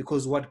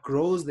 Because what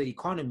grows the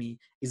economy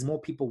is more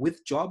people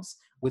with jobs,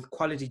 with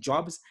quality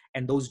jobs,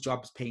 and those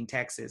jobs paying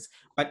taxes.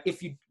 But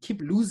if you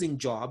keep losing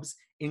jobs,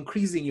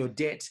 increasing your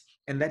debt,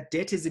 and that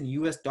debt is in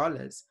US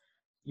dollars,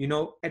 you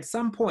know, at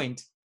some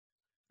point,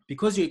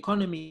 because your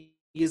economy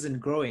isn't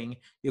growing,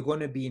 you're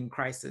going to be in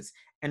crisis.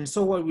 And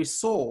so what we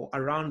saw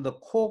around the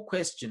core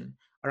question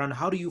around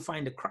how do you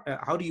fund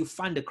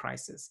a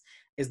crisis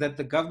is that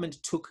the government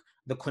took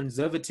the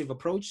conservative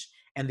approach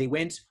and they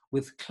went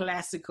with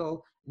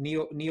classical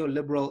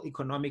neoliberal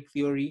economic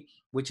theory,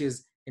 which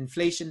is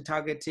inflation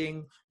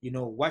targeting, you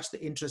know, watch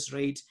the interest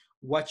rate,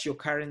 watch your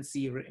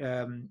currency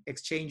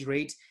exchange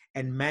rate,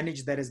 and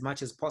manage that as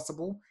much as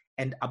possible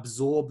and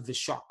absorb the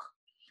shock.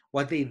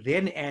 What they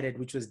then added,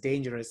 which was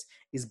dangerous,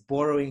 is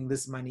borrowing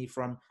this money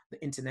from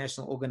the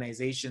international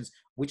organizations,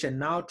 which are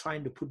now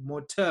trying to put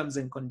more terms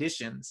and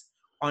conditions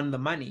on the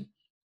money,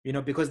 you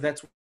know, because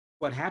that's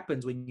what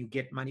happens when you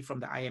get money from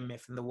the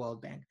IMF and the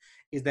World Bank,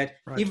 is that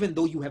even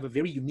though you have a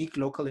very unique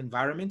local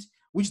environment,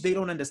 which they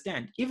don't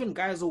understand, even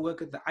guys who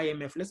work at the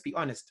IMF, let's be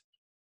honest,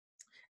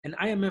 an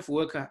IMF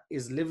worker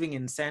is living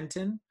in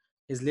Sandton,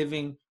 is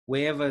living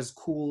wherever is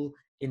cool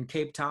in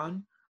Cape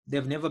Town.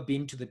 They've never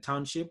been to the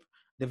township.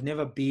 They've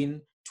never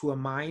been to a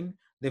mine.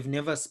 They've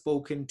never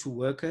spoken to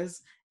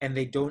workers, and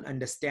they don't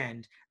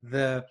understand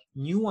the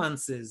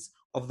nuances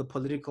of the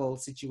political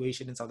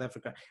situation in South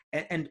Africa.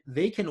 And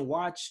they can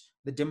watch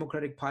the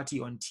Democratic Party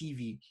on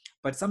TV,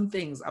 but some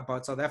things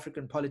about South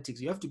African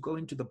politics, you have to go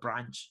into the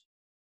branch.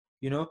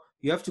 You know,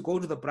 you have to go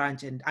to the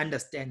branch and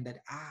understand that,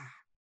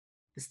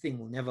 this thing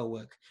will never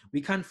work.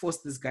 We can't force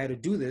this guy to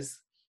do this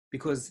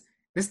because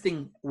this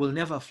thing will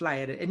never fly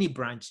at any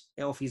branch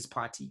of his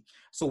party.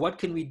 So what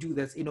can we do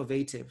that's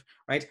innovative,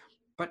 right?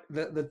 But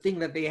the thing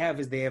that they have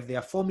is they have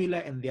their formula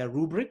and their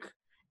rubric,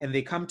 and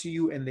they come to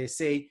you and they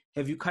say,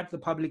 have you cut the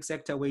public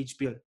sector wage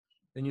bill?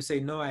 Then you say,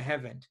 no, I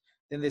haven't.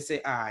 Then they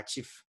say,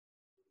 chief,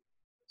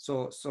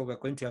 so we're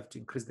going to have to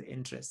increase the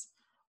interest.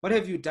 What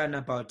have you done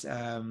about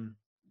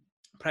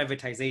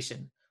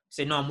privatization?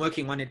 Say, no, I'm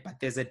working on it, but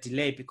there's a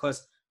delay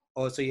because,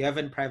 so you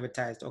haven't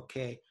privatized.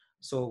 Okay,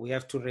 so we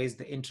have to raise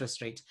the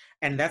interest rate.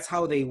 And that's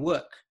how they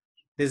work.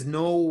 There's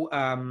no,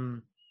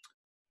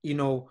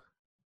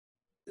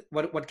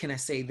 what can I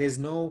say? There's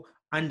no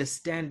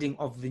understanding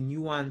of the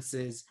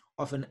nuances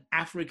of an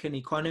African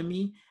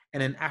economy,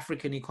 and an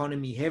African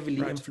economy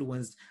heavily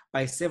influenced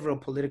by several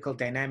political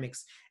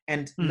dynamics.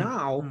 And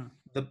now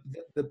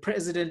the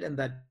president and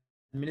the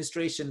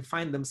administration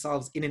find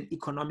themselves in an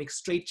economic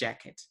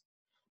straitjacket,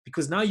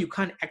 because now you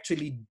can't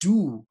actually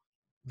do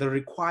the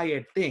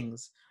required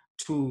things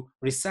to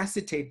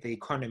resuscitate the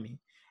economy,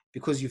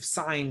 because you've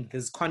signed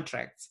these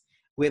contracts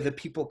where the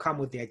people come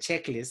with their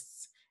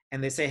checklists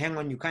and they say, hang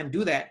on, you can't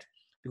do that,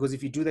 because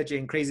if you do that, you're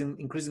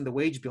increasing the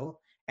wage bill,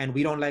 and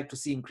we don't like to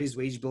see increased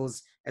wage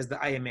bills as the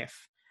IMF.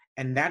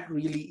 And that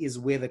really is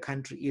where the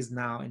country is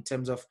now in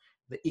terms of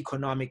the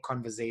economic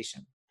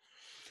conversation.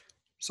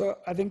 So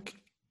I think,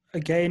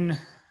 again,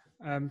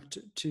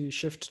 to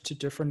shift to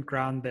different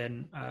ground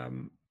then,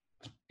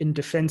 in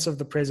defense of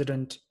the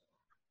president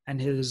and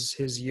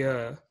his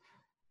year,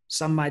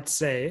 some might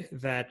say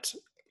that,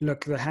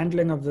 look, the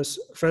handling of this,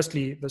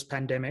 firstly, this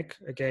pandemic,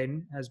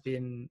 again, has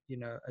been,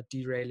 a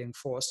derailing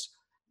force.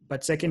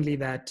 But secondly,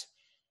 that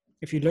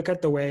if you look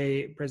at the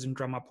way President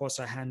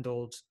Ramaphosa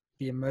handled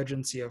the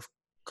emergency of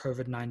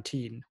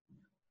COVID-19,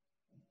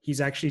 he's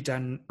actually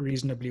done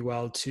reasonably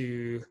well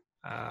to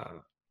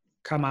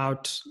come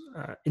out,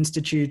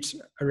 institute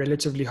a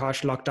relatively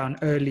harsh lockdown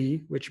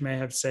early, which may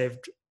have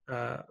saved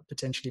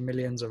potentially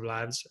millions of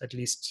lives, at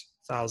least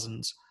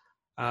thousands.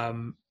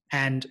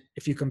 And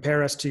if you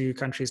compare us to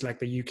countries like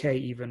the UK,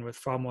 even with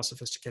far more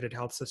sophisticated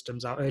health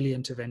systems, our early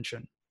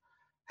intervention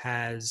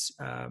has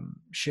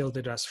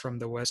shielded us from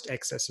the worst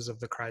excesses of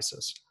the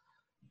crisis.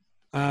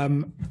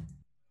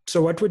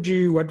 So what would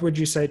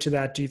you say to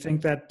that? Do you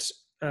think that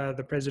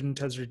the president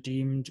has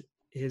redeemed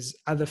his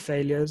other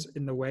failures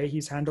in the way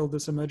he's handled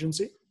this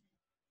emergency?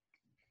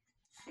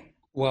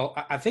 Well,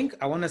 I think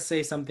I want to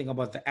say something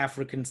about the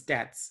African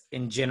stats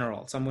in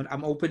general. So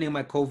I'm opening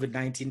my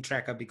COVID-19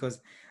 tracker because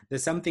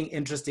there's something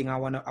interesting I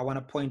want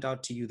to point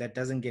out to you that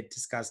doesn't get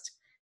discussed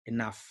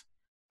enough.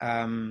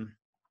 Let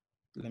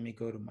me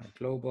go to my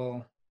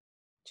global,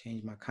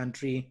 change my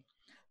country.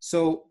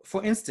 So,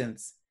 for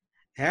instance,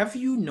 have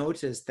you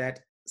noticed that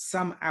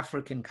some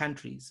African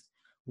countries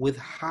with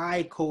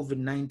high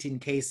COVID-19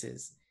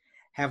 cases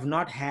have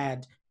not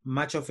had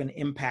much of an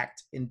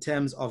impact in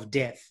terms of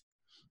death?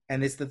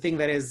 And it's the thing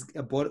that has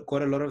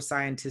got a lot of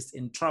scientists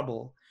in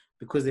trouble,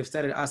 because they've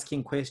started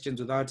asking questions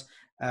without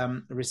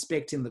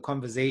respecting the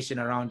conversation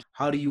around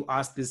how do you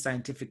ask these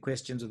scientific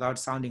questions without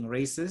sounding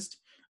racist,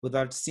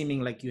 without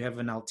seeming like you have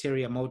an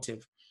ulterior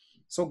motive.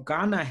 So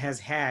Ghana has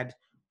had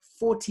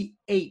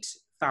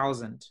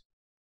 48,000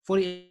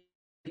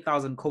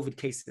 COVID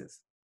cases.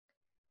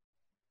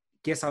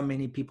 Guess how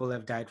many people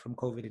have died from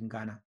COVID in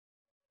Ghana?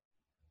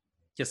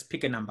 Just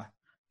pick a number.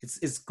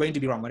 It's going to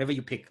be wrong. Whatever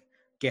you pick,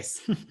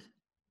 guess.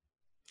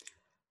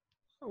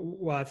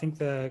 Well, I think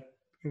the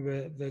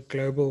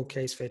global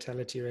case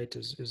fatality rate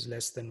is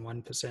less than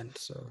 1%.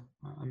 So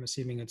I'm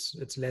assuming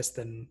it's less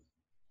than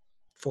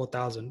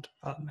 4,000.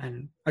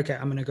 And okay,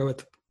 I'm going to go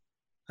with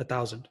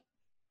 1,000.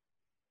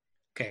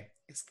 Okay,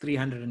 it's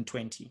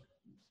 320.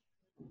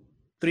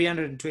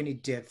 320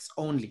 deaths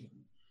only,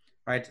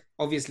 right?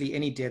 Obviously,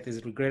 any death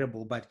is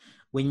regrettable, but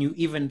when you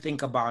even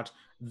think about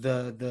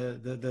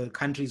the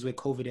countries where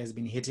COVID has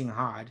been hitting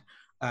hard,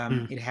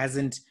 it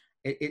hasn't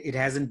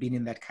been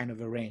in that kind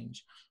of a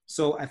range.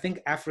 So I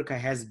think Africa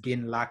has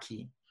been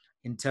lucky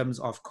in terms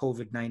of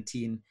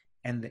COVID-19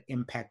 and the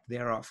impact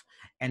thereof.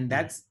 And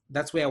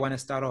that's where I want to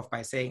start off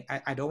by saying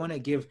I don't want to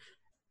give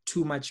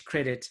too much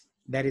credit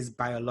that is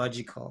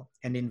biological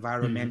and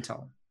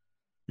environmental.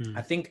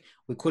 I think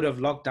we could have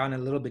locked down a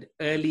little bit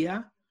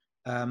earlier,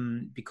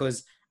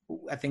 because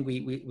I think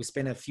we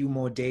spent a few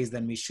more days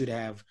than we should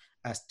have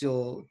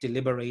still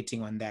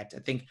deliberating on that. I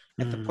think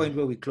at the point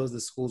where we closed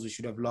the schools, we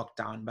should have locked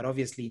down, but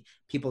obviously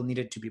people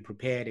needed to be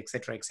prepared,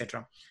 etc.,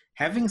 etc.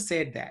 Having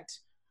said that,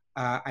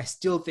 I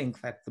still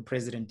think that the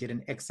president did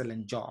an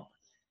excellent job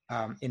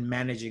in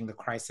managing the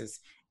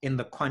crisis in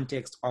the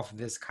context of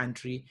this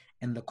country,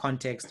 in the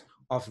context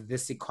of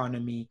this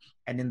economy,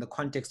 and in the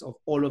context of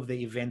all of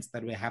the events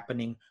that were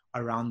happening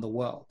around the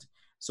world.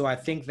 So I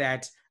think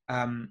that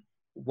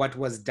what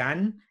was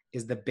done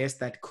is the best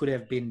that could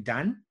have been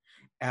done.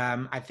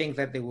 I think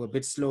that they were a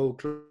bit slow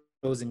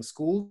closing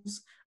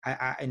schools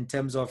in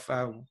terms of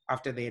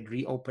after they had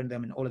reopened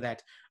them and all of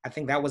that. I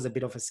think that was a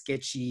bit of a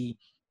sketchy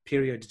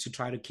period to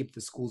try to keep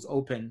the schools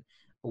open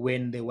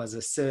when there was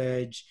a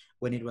surge,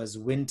 when it was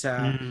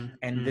winter,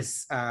 and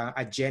this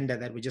agenda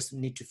that we just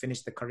need to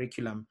finish the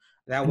curriculum.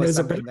 That was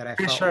something that I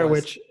felt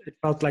which it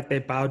felt like they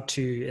bowed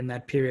to in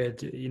that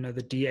period. You know,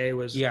 the DA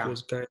was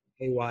going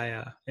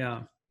haywire.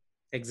 Yeah,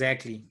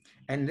 exactly.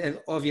 And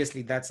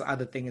obviously that's the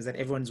other thing, is that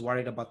everyone's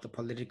worried about the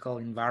political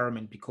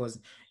environment, because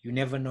you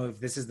never know if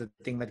this is the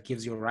thing that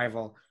gives your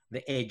rival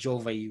the edge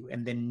over you,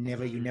 and then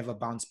you never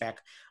bounce back.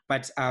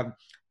 But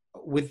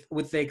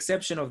with the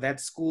exception of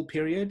that school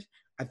period,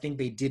 I think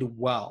they did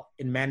well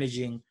in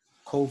managing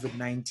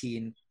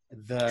COVID-19,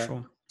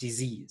 the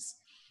disease.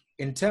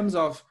 in terms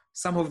of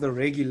some of the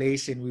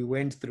regulation we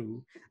went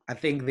through, I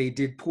think they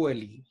did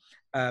poorly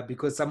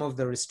because some of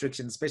the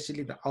restrictions,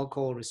 especially the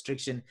alcohol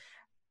restriction,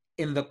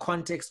 in the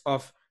context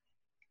of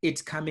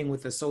it coming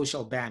with a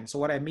social ban. So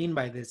what I mean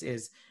by this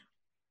is,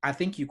 I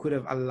think you could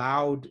have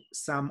allowed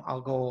some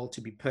alcohol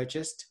to be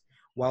purchased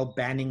while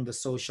banning the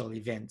social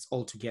events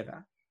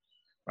altogether,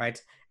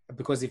 right?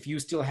 Because if you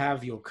still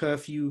have your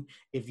curfew,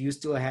 if you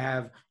still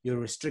have your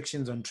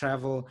restrictions on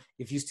travel,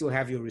 if you still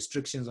have your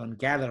restrictions on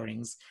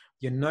gatherings,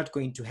 you're not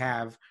going to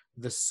have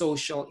the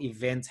social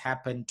events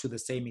happen to the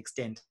same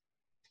extent.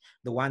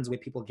 The ones where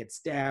people get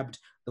stabbed,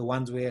 the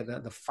ones where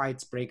the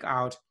fights break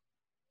out,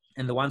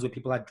 and the ones where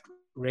people are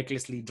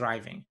recklessly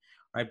driving,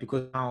 right?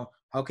 Because now,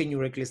 how can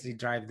you recklessly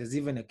drive? There's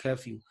even a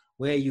curfew.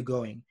 Where are you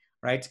going,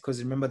 right?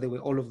 Because remember, there were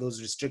all of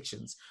those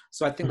restrictions.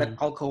 So I think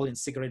that alcohol and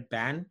cigarette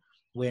ban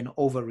were an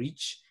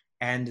overreach,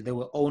 and there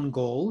were own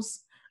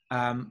goals.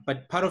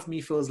 But part of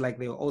me feels like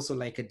they were also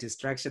like a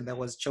distraction that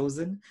was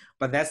chosen.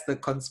 But that's the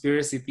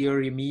conspiracy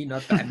theory me,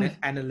 not the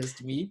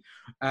analyst me.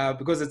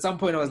 Because at some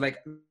point I was like,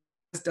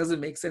 this doesn't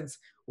make sense.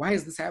 Why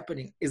is this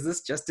happening? Is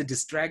this just a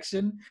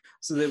distraction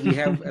so that we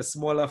have a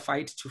smaller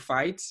fight to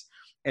fight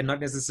and not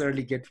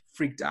necessarily get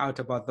freaked out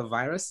about the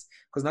virus?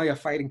 Because now you're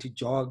fighting to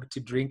jog, to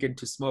drink, and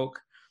to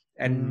smoke,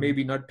 and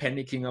maybe not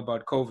panicking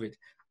about COVID.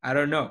 I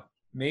don't know.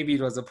 Maybe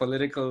it was a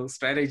political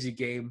strategy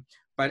game.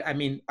 But I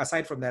mean,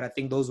 aside from that, I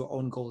think those were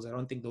own goals. I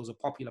don't think those were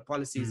popular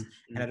policies,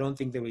 and I don't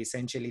think they were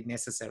essentially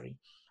necessary.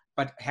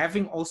 But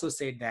having also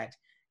said that,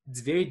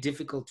 it's very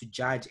difficult to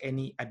judge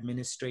any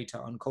administrator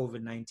on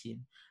COVID-19.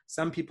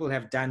 Some people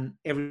have done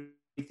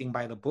everything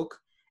by the book,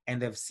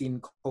 and they've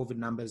seen COVID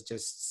numbers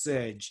just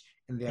surge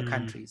in their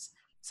countries.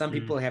 Some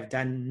people have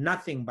done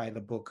nothing by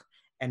the book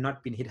and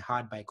not been hit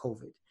hard by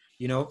COVID,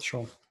 you know?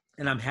 Sure.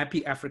 And I'm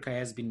happy Africa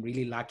has been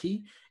really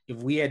lucky. If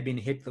we had been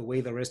hit the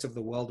way the rest of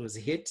the world was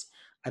hit,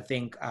 I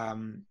think,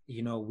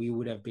 you know, we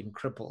would have been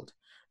crippled.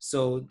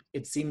 So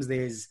it seems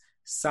there's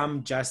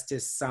some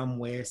justice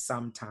somewhere,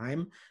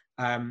 sometime.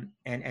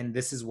 And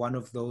this is one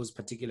of those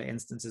particular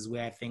instances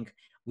where I think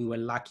we were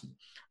lucky.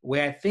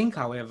 Where I think,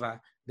 however,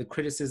 the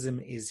criticism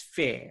is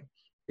fair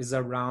is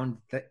around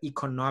the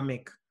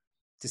economic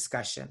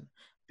discussion,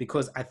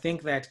 because I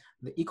think that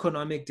the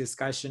economic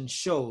discussion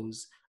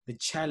shows the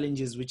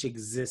challenges which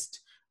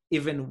exist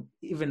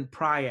even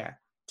prior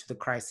to the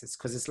crisis,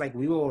 because it's like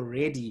we were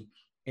already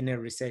in a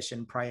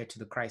recession prior to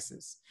the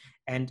crisis.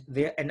 And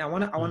I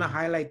want to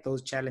highlight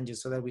those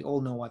challenges so that we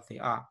all know what they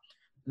are.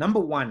 Number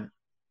one,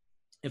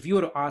 if you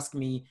were to ask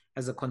me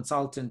as a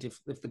consultant,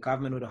 if the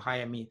government were to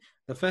hire me,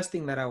 the first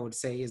thing that I would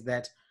say is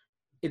that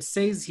it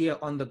says here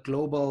on the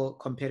Global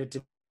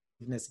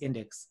Competitiveness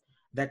Index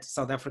that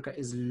South Africa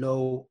is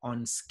low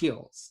on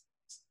skills,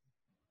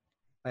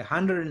 like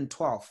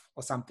 112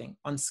 or something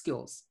on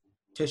skills,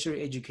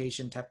 tertiary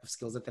education type of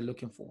skills that they're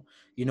looking for,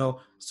 you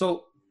know?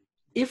 So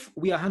if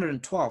we are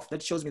 112,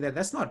 that shows me that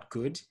that's not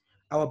good.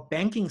 Our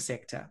banking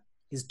sector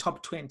is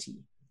top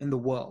 20 in the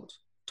world,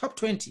 top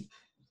 20.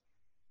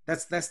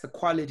 That's the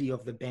quality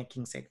of the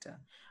banking sector.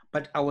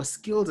 But our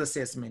skills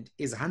assessment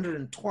is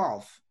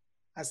 112.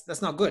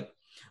 That's not good.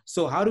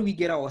 So how do we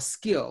get our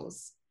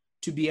skills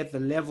to be at the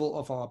level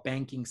of our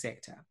banking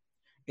sector?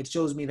 It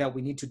shows me that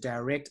we need to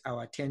direct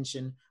our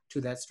attention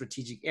to that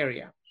strategic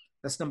area.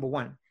 That's number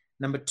one.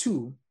 Number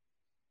two,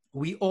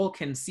 we all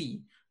can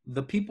see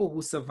the people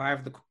who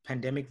survived the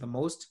pandemic the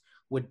most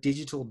were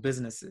digital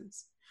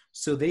businesses.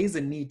 So there is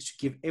a need to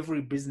give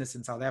every business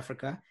in South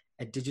Africa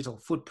a digital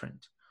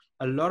footprint.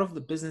 A lot of the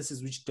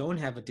businesses which don't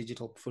have a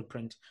digital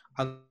footprint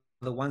are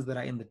the ones that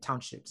are in the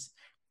townships.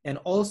 And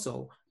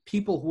also,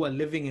 people who are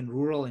living in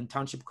rural and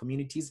township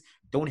communities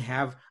don't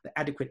have the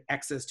adequate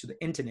access to the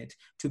internet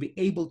to be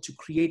able to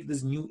create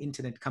these new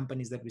internet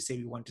companies that we say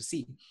we want to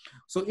see.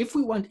 So if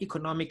we want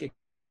economic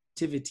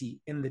activity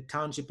in the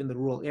township, in the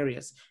rural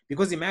areas,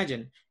 because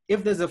imagine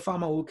if there's a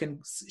farmer who can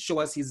show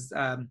us his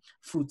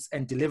fruits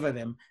and deliver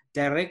them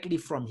directly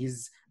from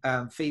his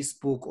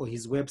Facebook or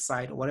his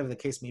website or whatever the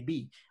case may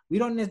be, we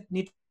don't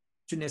need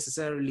to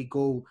necessarily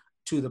go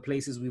to the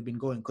places we've been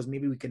going, because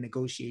maybe we can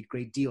negotiate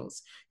great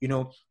deals. You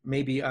know,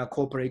 maybe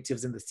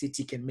cooperatives in the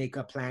city can make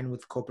a plan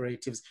with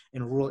cooperatives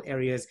in rural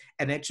areas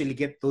and actually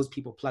get those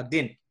people plugged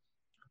in.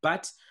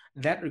 But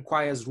that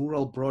requires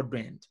rural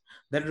broadband.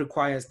 That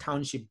requires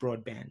township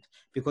broadband,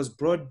 because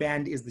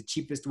broadband is the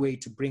cheapest way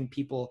to bring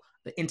people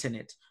the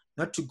internet,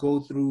 not to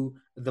go through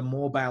the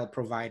mobile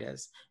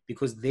providers,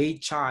 because they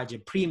charge a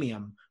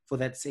premium for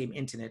that same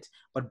internet,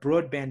 but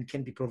broadband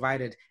can be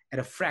provided at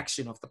a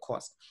fraction of the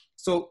cost.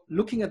 So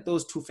looking at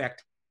those two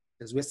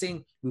factors, we're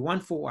saying we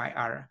want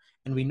 4IR,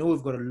 and we know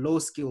we've got a low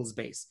skills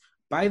base.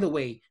 By the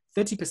way,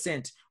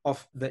 30%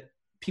 of the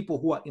people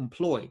who are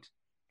employed,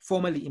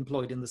 formally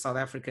employed in the South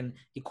African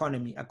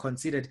economy, are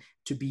considered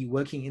to be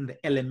working in the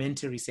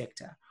elementary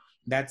sector.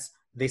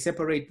 They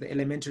separate the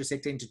elementary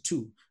sector into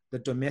two: the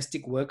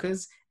domestic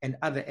workers and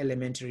other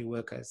elementary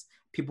workers,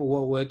 people who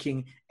are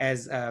working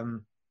as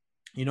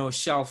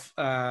shelf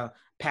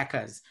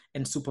packers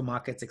in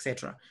supermarkets,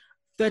 etc.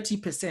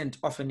 30%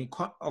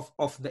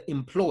 of the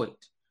employed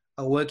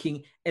are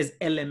working as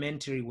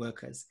elementary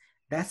workers.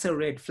 That's a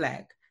red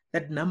flag.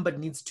 That number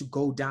needs to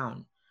go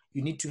down.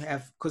 You need to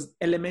have, because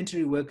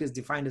elementary work is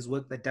defined as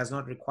work that does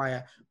not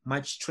require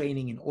much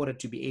training in order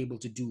to be able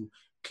to do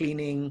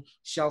cleaning,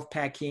 shelf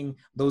packing,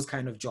 those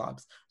kind of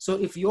jobs. So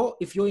if you're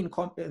in,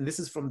 and this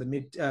is from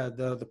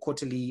the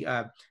quarterly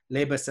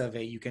labor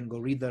survey, you can go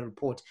read the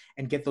report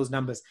and get those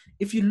numbers.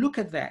 If you look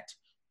at that,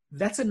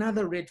 that's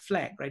another red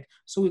flag, right?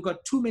 So we've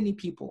got too many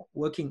people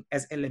working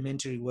as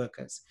elementary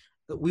workers.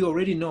 We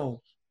already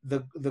know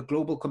the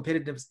Global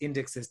Competitiveness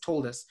Index has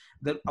told us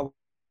that our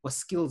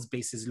skills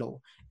base is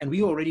low, and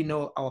we already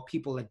know our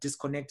people are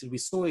disconnected. We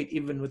saw it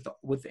even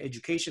with the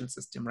education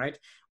system, right?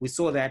 We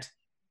saw that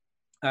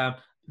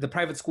the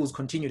private schools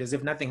continued as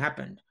if nothing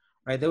happened,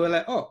 right? They were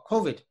like, oh,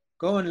 COVID,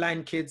 go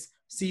online, kids,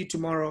 see you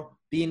tomorrow,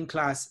 be in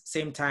class,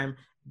 same time.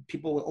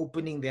 People were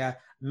opening their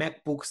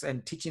MacBooks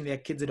and teaching their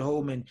kids at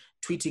home and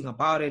tweeting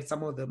about it.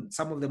 Some of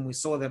them, we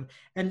saw them.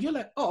 And you're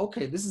like, oh,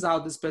 okay, this is how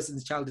this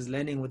person's child is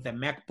learning with their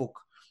MacBook,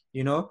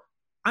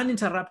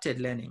 uninterrupted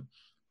learning.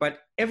 But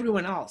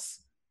everyone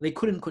else, they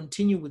couldn't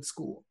continue with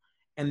school.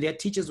 And their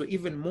teachers were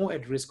even more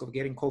at risk of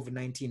getting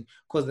COVID-19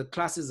 because the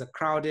classes are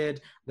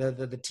crowded,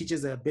 the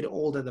teachers are a bit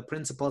older, the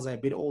principals are a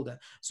bit older.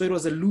 So it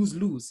was a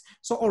lose-lose.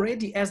 So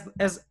already as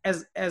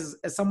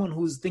someone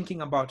who's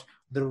thinking about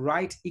the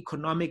right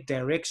economic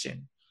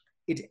direction,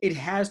 it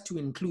has to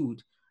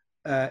include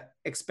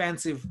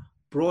expansive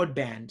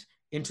broadband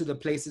into the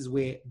places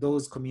where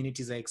those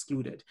communities are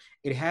excluded.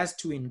 It has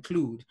to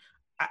include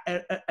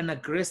an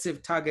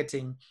aggressive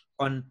targeting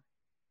on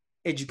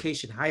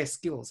education, higher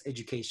skills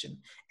education.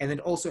 And it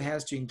also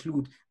has to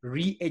include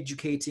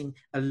re-educating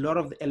a lot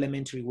of the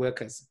elementary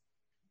workers.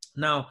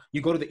 Now,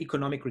 you go to the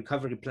economic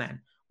recovery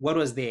plan. What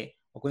was there?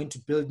 We're going to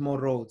build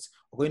more roads.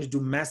 We're going to do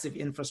massive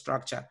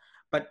infrastructure.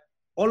 But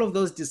all of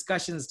those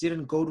discussions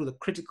didn't go to the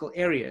critical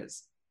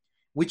areas,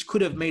 which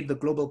could have made the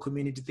global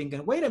community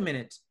thinking, wait a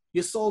minute,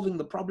 you're solving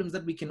the problems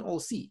that we can all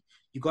see.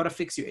 You got to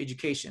fix your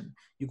education.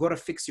 You got to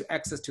fix your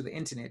access to the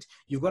internet.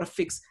 You've got to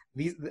fix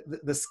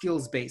the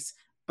skills base.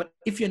 But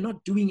if you're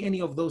not doing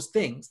any of those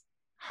things,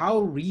 how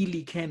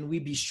really can we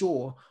be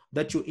sure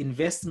that your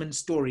investment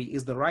story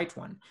is the right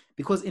one?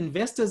 Because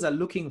investors are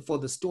looking for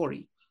the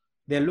story.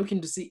 They're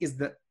looking to see, is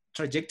the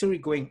trajectory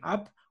going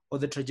up or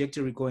the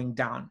trajectory going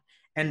down?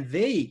 And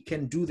they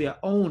can do their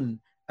own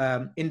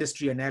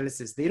industry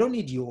analysis. They don't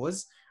need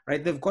yours,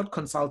 right? They've got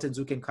consultants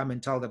who can come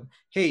and tell them,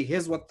 hey,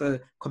 here's what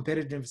the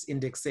competitiveness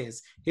index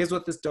says. Here's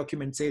what this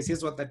document says.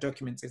 Here's what that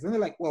document says. And they're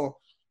like, well,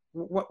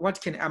 what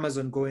can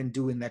Amazon go and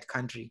do in that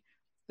country?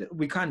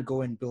 We can't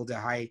go and build a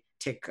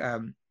high-tech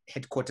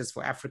headquarters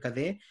for Africa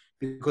there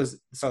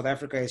because South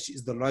Africa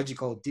is the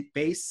logical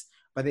base,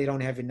 but they don't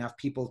have enough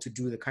people to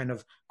do the kind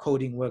of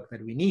coding work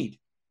that we need.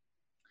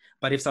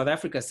 But if South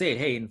Africa said,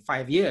 hey, in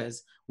 5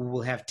 years, we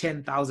will have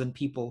 10,000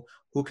 people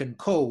who can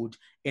code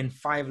in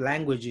 5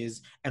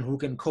 languages and who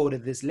can code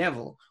at this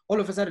level, all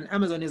of a sudden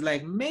Amazon is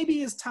like,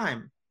 maybe it's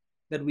time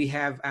that we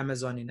have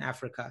Amazon in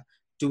Africa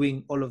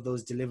doing all of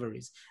those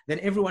deliveries. Then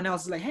everyone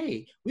else is like,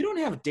 hey, we don't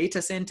have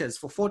data centers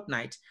for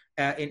Fortnite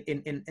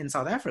in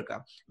South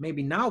Africa.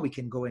 Maybe now we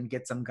can go and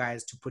get some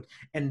guys to put,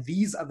 and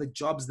these are the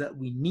jobs that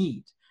we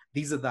need.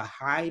 These are the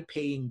high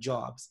paying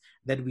jobs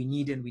that we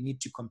need and we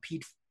need to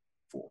compete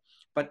for.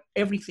 But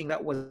everything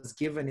that was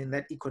given in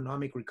that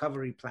economic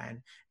recovery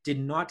plan did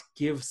not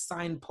give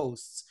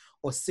signposts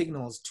or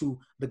signals to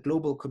the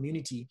global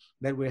community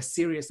that we're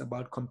serious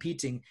about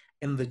competing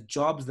in the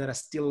jobs that are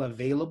still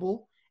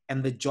available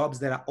and the jobs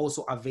that are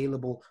also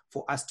available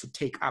for us to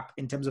take up.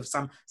 In terms of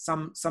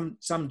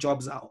some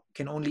jobs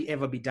can only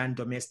ever be done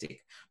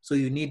domestic. So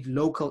you need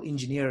local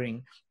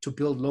engineering to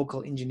build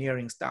local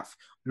engineering stuff,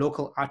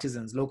 local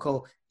artisans,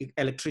 local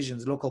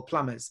electricians, local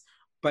plumbers.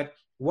 But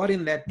what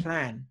in that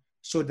plan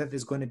showed that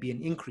there's going to be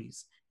an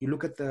increase? You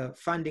look at the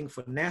funding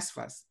for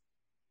NSFAS,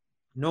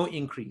 no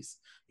increase.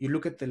 You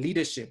look at the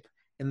leadership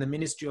in the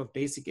Ministry of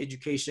Basic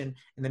Education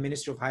and the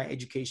Ministry of Higher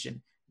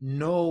Education,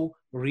 no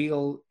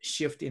real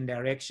shift in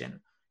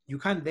direction. You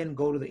can't then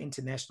go to the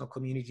international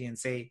community and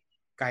say,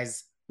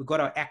 guys, we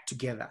got our act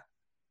together.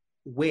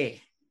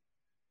 Where's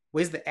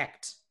the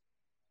act?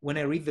 When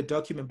I read the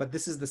document, but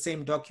this is the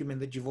same document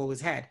that you've always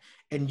had,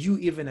 and you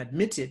even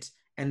admit it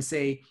and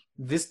say,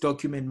 this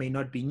document may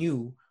not be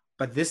new,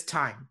 but this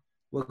time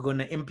we're going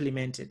to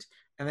implement it.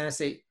 And then I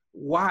say,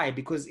 why?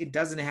 Because it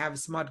doesn't have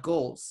SMART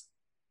goals.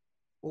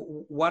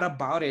 What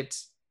about it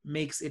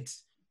makes it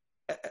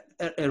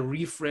a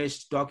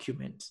refreshed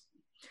document?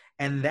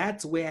 And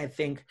that's where I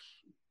think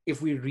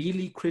if we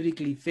really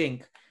critically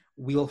think,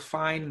 we'll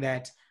find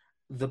that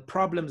the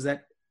problems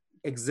that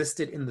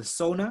existed in the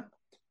SONA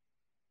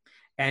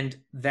and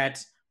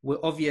that were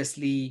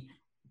obviously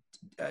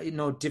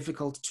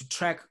difficult to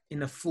track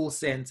in a full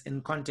sense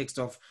in context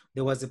of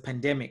there was a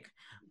pandemic,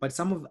 but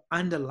some of the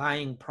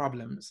underlying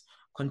problems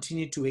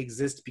continue to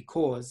exist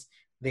because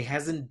there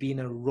hasn't been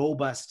a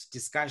robust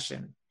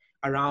discussion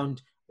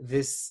around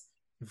this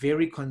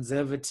very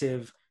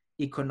conservative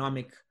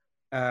economic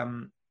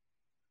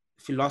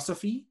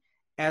philosophy,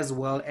 as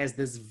well as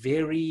this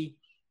very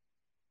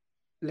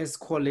let's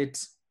call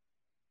it,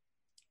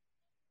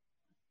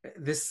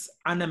 this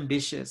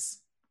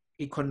unambitious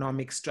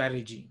economic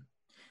strategy.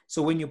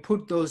 So when you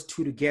put those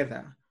two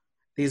together,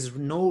 there's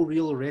no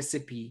real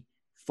recipe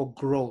for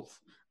growth.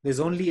 There's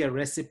only a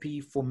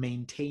recipe for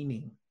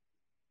maintaining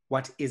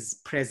what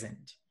is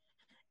present.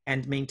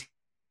 And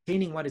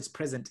maintaining what is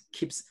present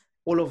keeps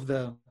all of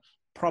the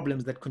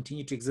problems that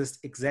continue to exist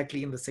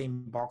exactly in the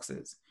same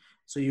boxes.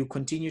 So you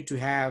continue to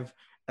have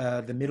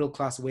the middle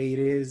class where it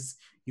is,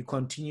 you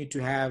continue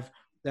to have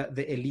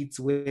the elites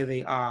where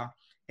they are,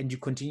 and you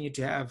continue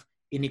to have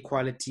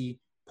inequality,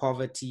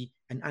 poverty,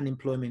 and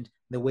unemployment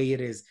the way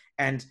it is.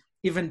 And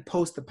even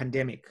post the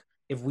pandemic,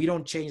 if we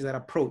don't change that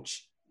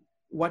approach,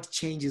 what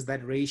changes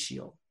that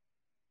ratio?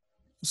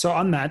 So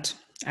on that,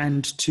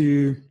 and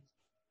to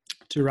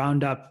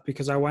round up,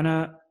 because I want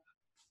to,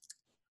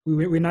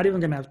 we're not even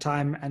going to have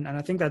time, and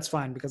I think that's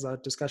fine, because our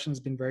discussion has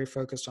been very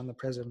focused on the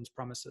president's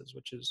promises,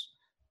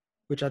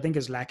 which I think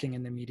is lacking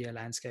in the media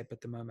landscape at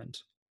the moment.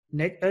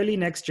 Early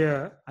next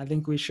year, I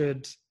think we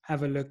should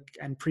have a look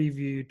and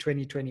preview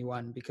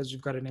 2021, because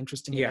we've got an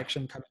interesting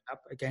election coming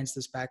up against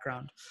this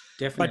background.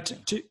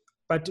 Definitely.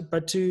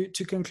 But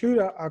to conclude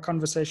our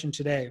conversation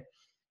today,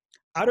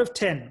 out of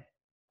 10,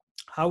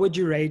 how would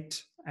you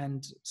rate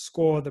and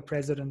score the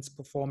president's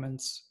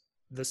performance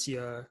this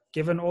year,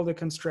 given all the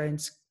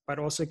constraints, but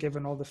also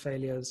given all the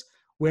failures?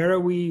 Where are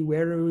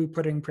we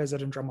putting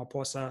President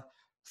Ramaphosa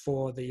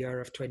for the year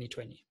of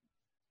 2020?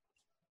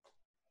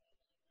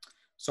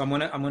 So I'm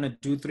gonna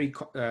do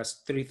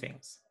three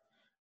things.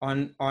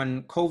 On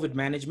COVID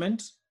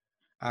management,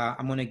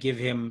 I'm gonna give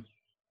him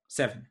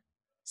 7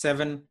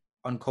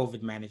 on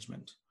COVID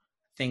management.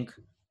 I think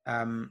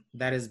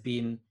that has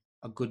been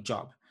a good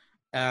job.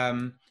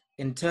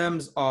 In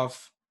terms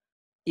of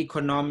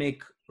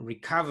economic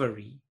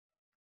recovery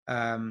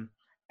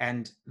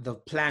and the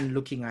plan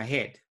looking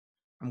ahead,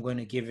 I'm going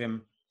to give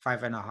him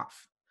 5.5.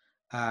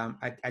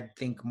 I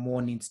think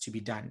more needs to be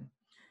done.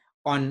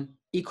 On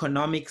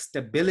economic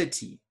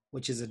stability,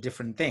 which is a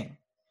different thing,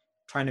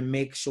 trying to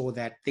make sure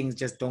that things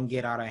just don't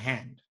get out of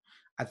hand,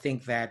 I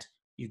think that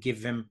you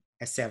give him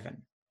a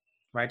 7,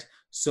 right?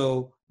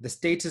 So the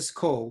status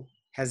quo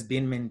has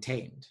been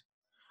maintained,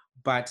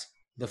 but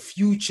the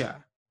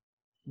future,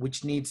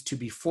 which needs to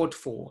be fought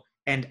for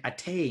and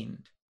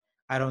attained,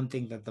 I don't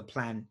think that the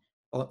plan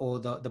or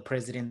the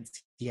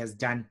presidency has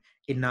done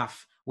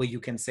enough where you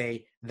can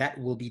say that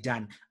will be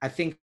done. I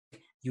think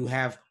you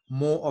have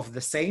more of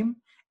the same.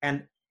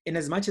 And in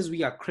as much as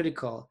we are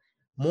critical,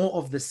 more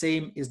of the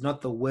same is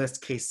not the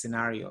worst case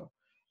scenario.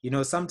 You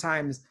know,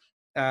 sometimes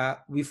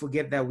we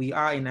forget that we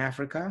are in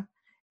Africa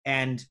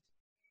and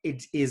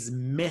it is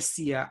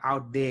messier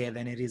out there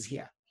than it is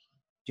here.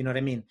 Do you know what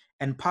I mean?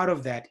 And part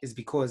of that is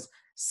because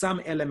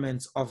some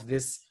elements of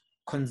this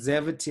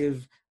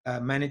conservative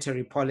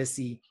monetary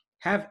policy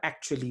have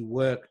actually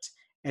worked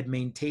at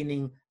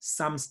maintaining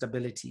some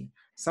stability.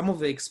 Some of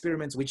the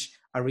experiments which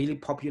are really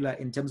popular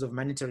in terms of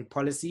monetary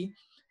policy,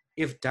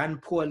 if done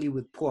poorly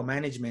with poor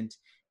management,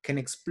 can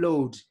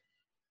explode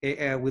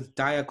with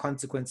dire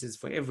consequences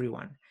for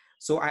everyone.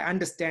 So I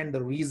understand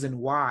the reason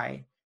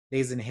why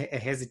there's a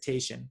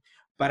hesitation.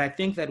 But I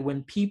think that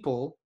when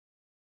people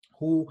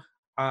who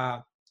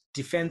are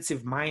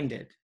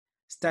defensive-minded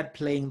start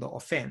playing the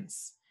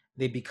offense,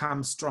 they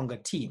become stronger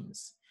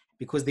teams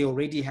because they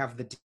already have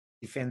the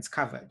defense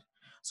covered.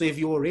 So if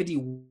you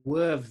already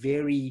were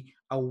very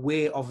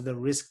aware of the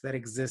risk that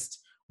exists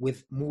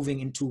with moving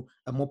into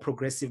a more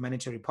progressive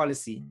monetary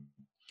policy,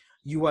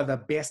 you are the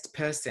best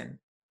person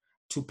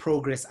to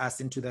progress us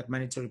into that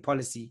monetary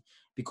policy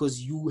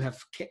because you have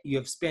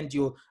spent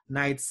your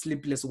nights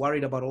sleepless,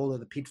 worried about all of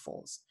the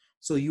pitfalls.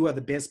 So you are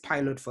the best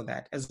pilot for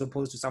that, as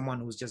opposed to someone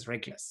who's just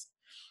reckless.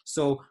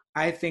 So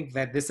I think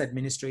that this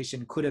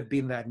administration could have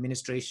been the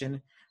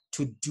administration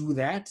to do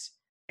that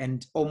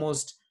and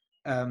almost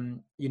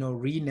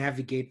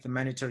re-navigate the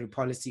monetary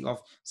policy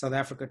of South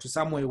Africa to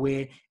somewhere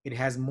where it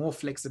has more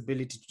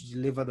flexibility to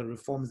deliver the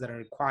reforms that are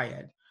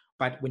required.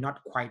 But we're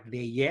not quite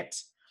there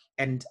yet.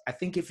 And I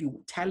think if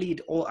you tally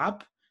it all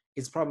up,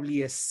 it's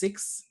probably a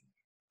 6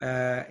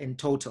 in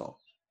total.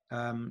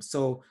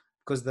 So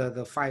because the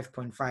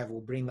 5.5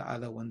 will bring the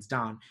other ones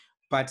down.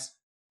 But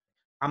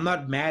I'm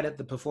not mad at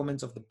the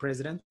performance of the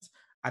president.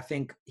 I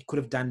think he could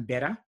have done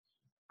better.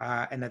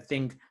 And I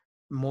think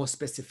more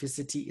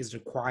specificity is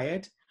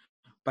required.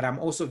 But I'm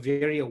also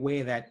very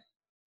aware that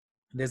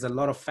there's a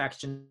lot of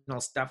factional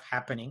stuff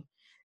happening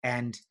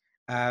and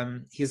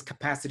his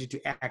capacity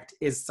to act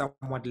is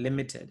somewhat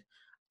limited.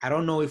 I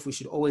don't know if we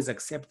should always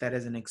accept that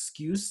as an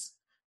excuse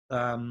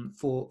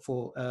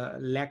for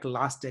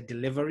lackluster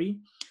delivery,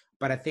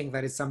 but I think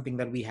that is something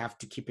that we have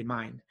to keep in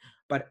mind.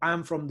 But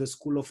I'm from the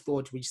school of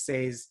thought which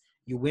says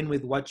you win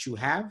with what you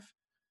have,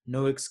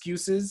 no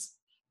excuses,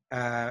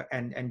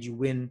 and you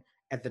win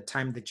at the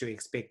time that you're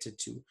expected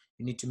to.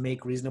 You need to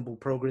make reasonable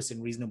progress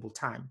in reasonable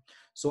time.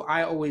 So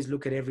I always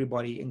look at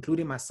everybody,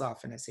 including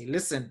myself, and I say,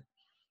 listen,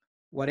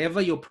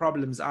 whatever your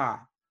problems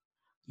are,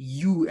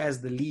 you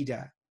as the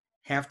leader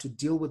have to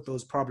deal with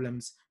those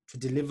problems to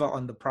deliver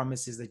on the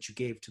promises that you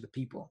gave to the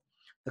people.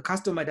 The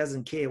customer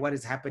doesn't care what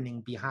is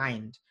happening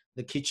behind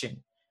the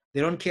kitchen.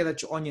 They don't care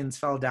that your onions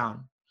fell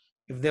down.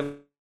 If they've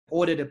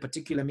ordered a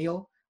particular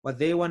meal, what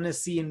they want to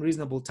see in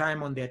reasonable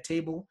time on their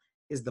table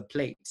is the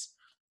plate.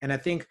 And I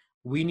think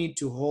we need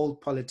to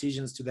hold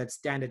politicians to that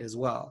standard as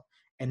well,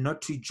 and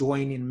not to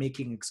join in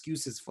making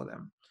excuses for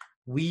them.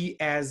 We,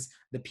 as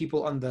the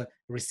people on the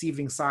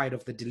receiving side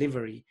of the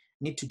delivery,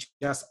 need to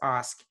just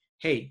ask,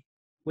 hey,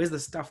 where's the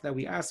stuff that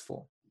we asked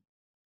for?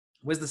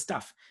 Where's the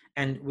stuff?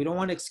 And we don't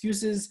want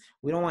excuses.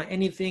 We don't want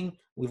anything.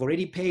 We've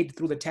already paid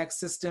through the tax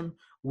system.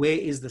 Where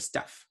is the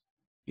stuff?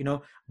 You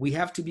know, we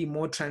have to be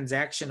more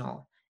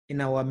transactional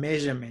in our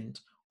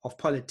measurement of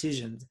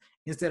politicians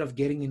instead of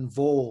getting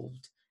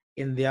involved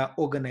in their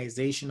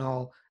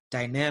organizational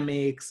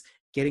dynamics,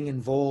 getting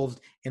involved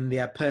in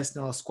their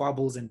personal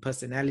squabbles and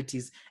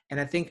personalities. And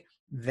I think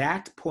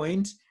that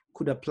point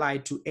could apply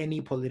to any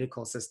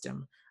political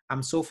system.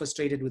 I'm so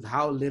frustrated with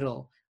how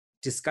little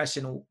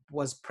discussion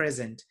was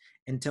present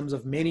in terms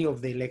of many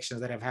of the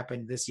elections that have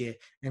happened this year,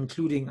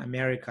 including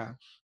America,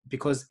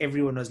 because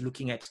everyone was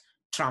looking at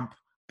Trump,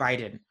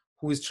 Biden.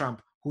 Who is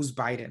Trump? Who's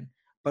Biden?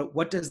 But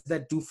what does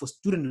that do for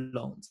student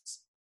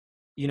loans?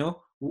 You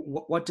know,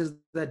 what does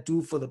that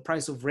do for the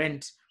price of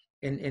rent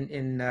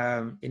in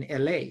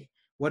LA?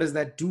 What does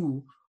that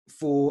do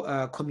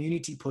for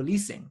community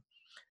policing?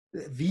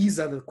 These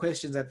are the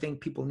questions I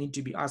think people need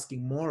to be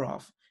asking more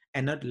of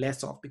and not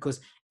less of,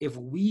 because if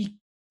we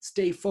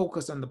stay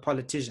focused on the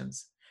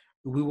politicians,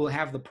 we will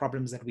have the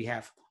problems that we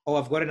have. Oh,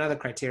 I've got another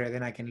criteria,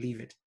 then I can leave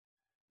it.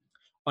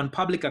 On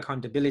public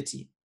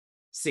accountability,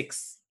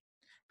 6,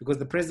 because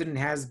the president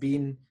has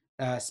been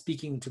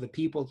speaking to the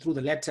people through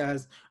the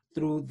letters,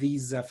 through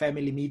these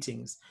family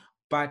meetings,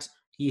 but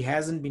he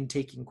hasn't been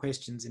taking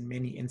questions in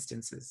many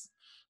instances.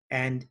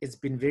 And it's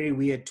been very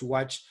weird to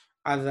watch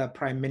other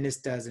prime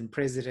ministers and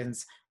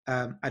presidents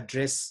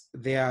address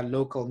their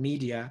local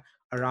media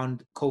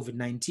around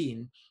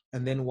COVID-19,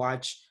 and then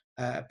watch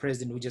a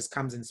president who just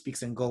comes and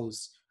speaks and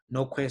goes.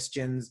 No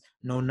questions,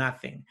 no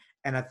nothing.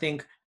 And I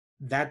think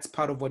that's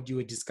part of what you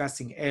were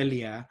discussing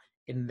earlier,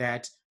 in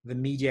that the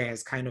media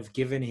has kind of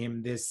given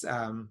him this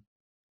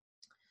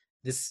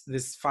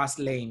this fast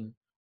lane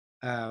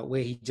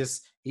where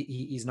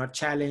he's not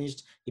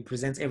challenged. He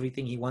presents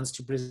everything he wants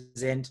to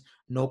present,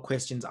 no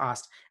questions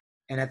asked.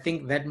 And I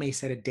think that may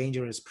set a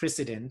dangerous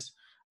precedent,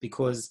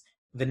 because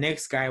the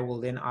next guy will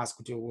then ask,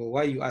 well,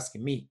 why are you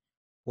asking me?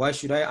 Why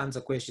should I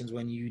answer questions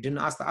when you didn't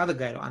ask the other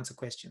guy to answer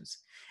questions?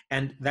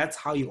 And that's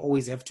how you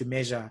always have to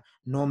measure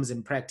norms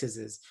and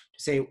practices,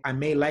 to say, I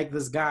may like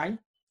this guy,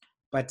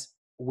 but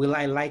will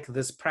I like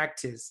this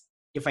practice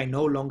if I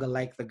no longer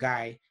like the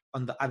guy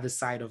on the other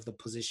side of the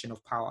position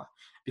of power?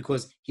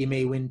 Because he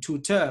may win 2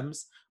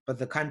 terms, but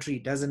the country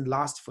doesn't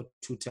last for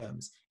 2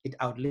 terms. It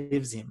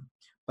outlives him.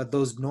 But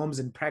those norms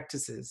and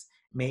practices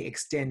may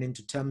extend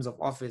into terms of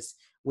office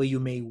where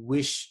you may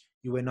wish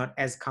you were not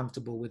as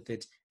comfortable with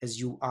it as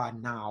you are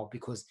now,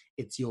 because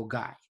it's your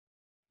guy.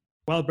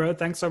 Well, bro,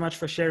 thanks so much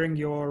for sharing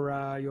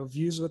your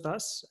views with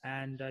us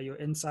and your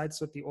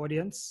insights with the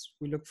audience.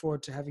 We look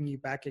forward to having you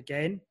back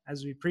again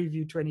as we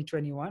preview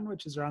 2021,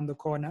 which is around the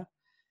corner.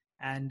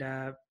 And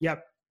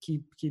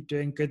keep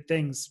doing good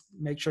things.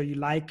 Make sure you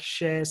like,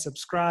 share,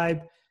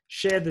 subscribe,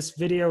 share this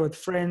video with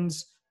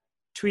friends,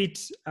 tweet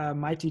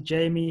Mighty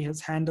Jamie.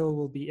 His handle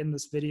will be in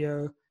this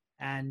video.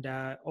 And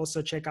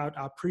also check out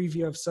our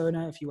preview of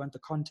SONA if you want the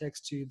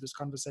context to this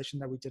conversation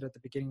that we did at the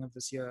beginning of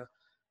this year.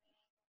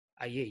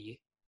 Yeah.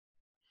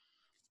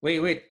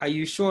 Wait, are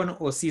you Sean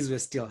or Sizwe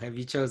still? Have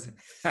you chosen?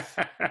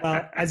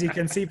 Well, as you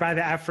can see by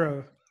the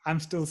afro, I'm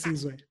still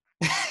Sizwe.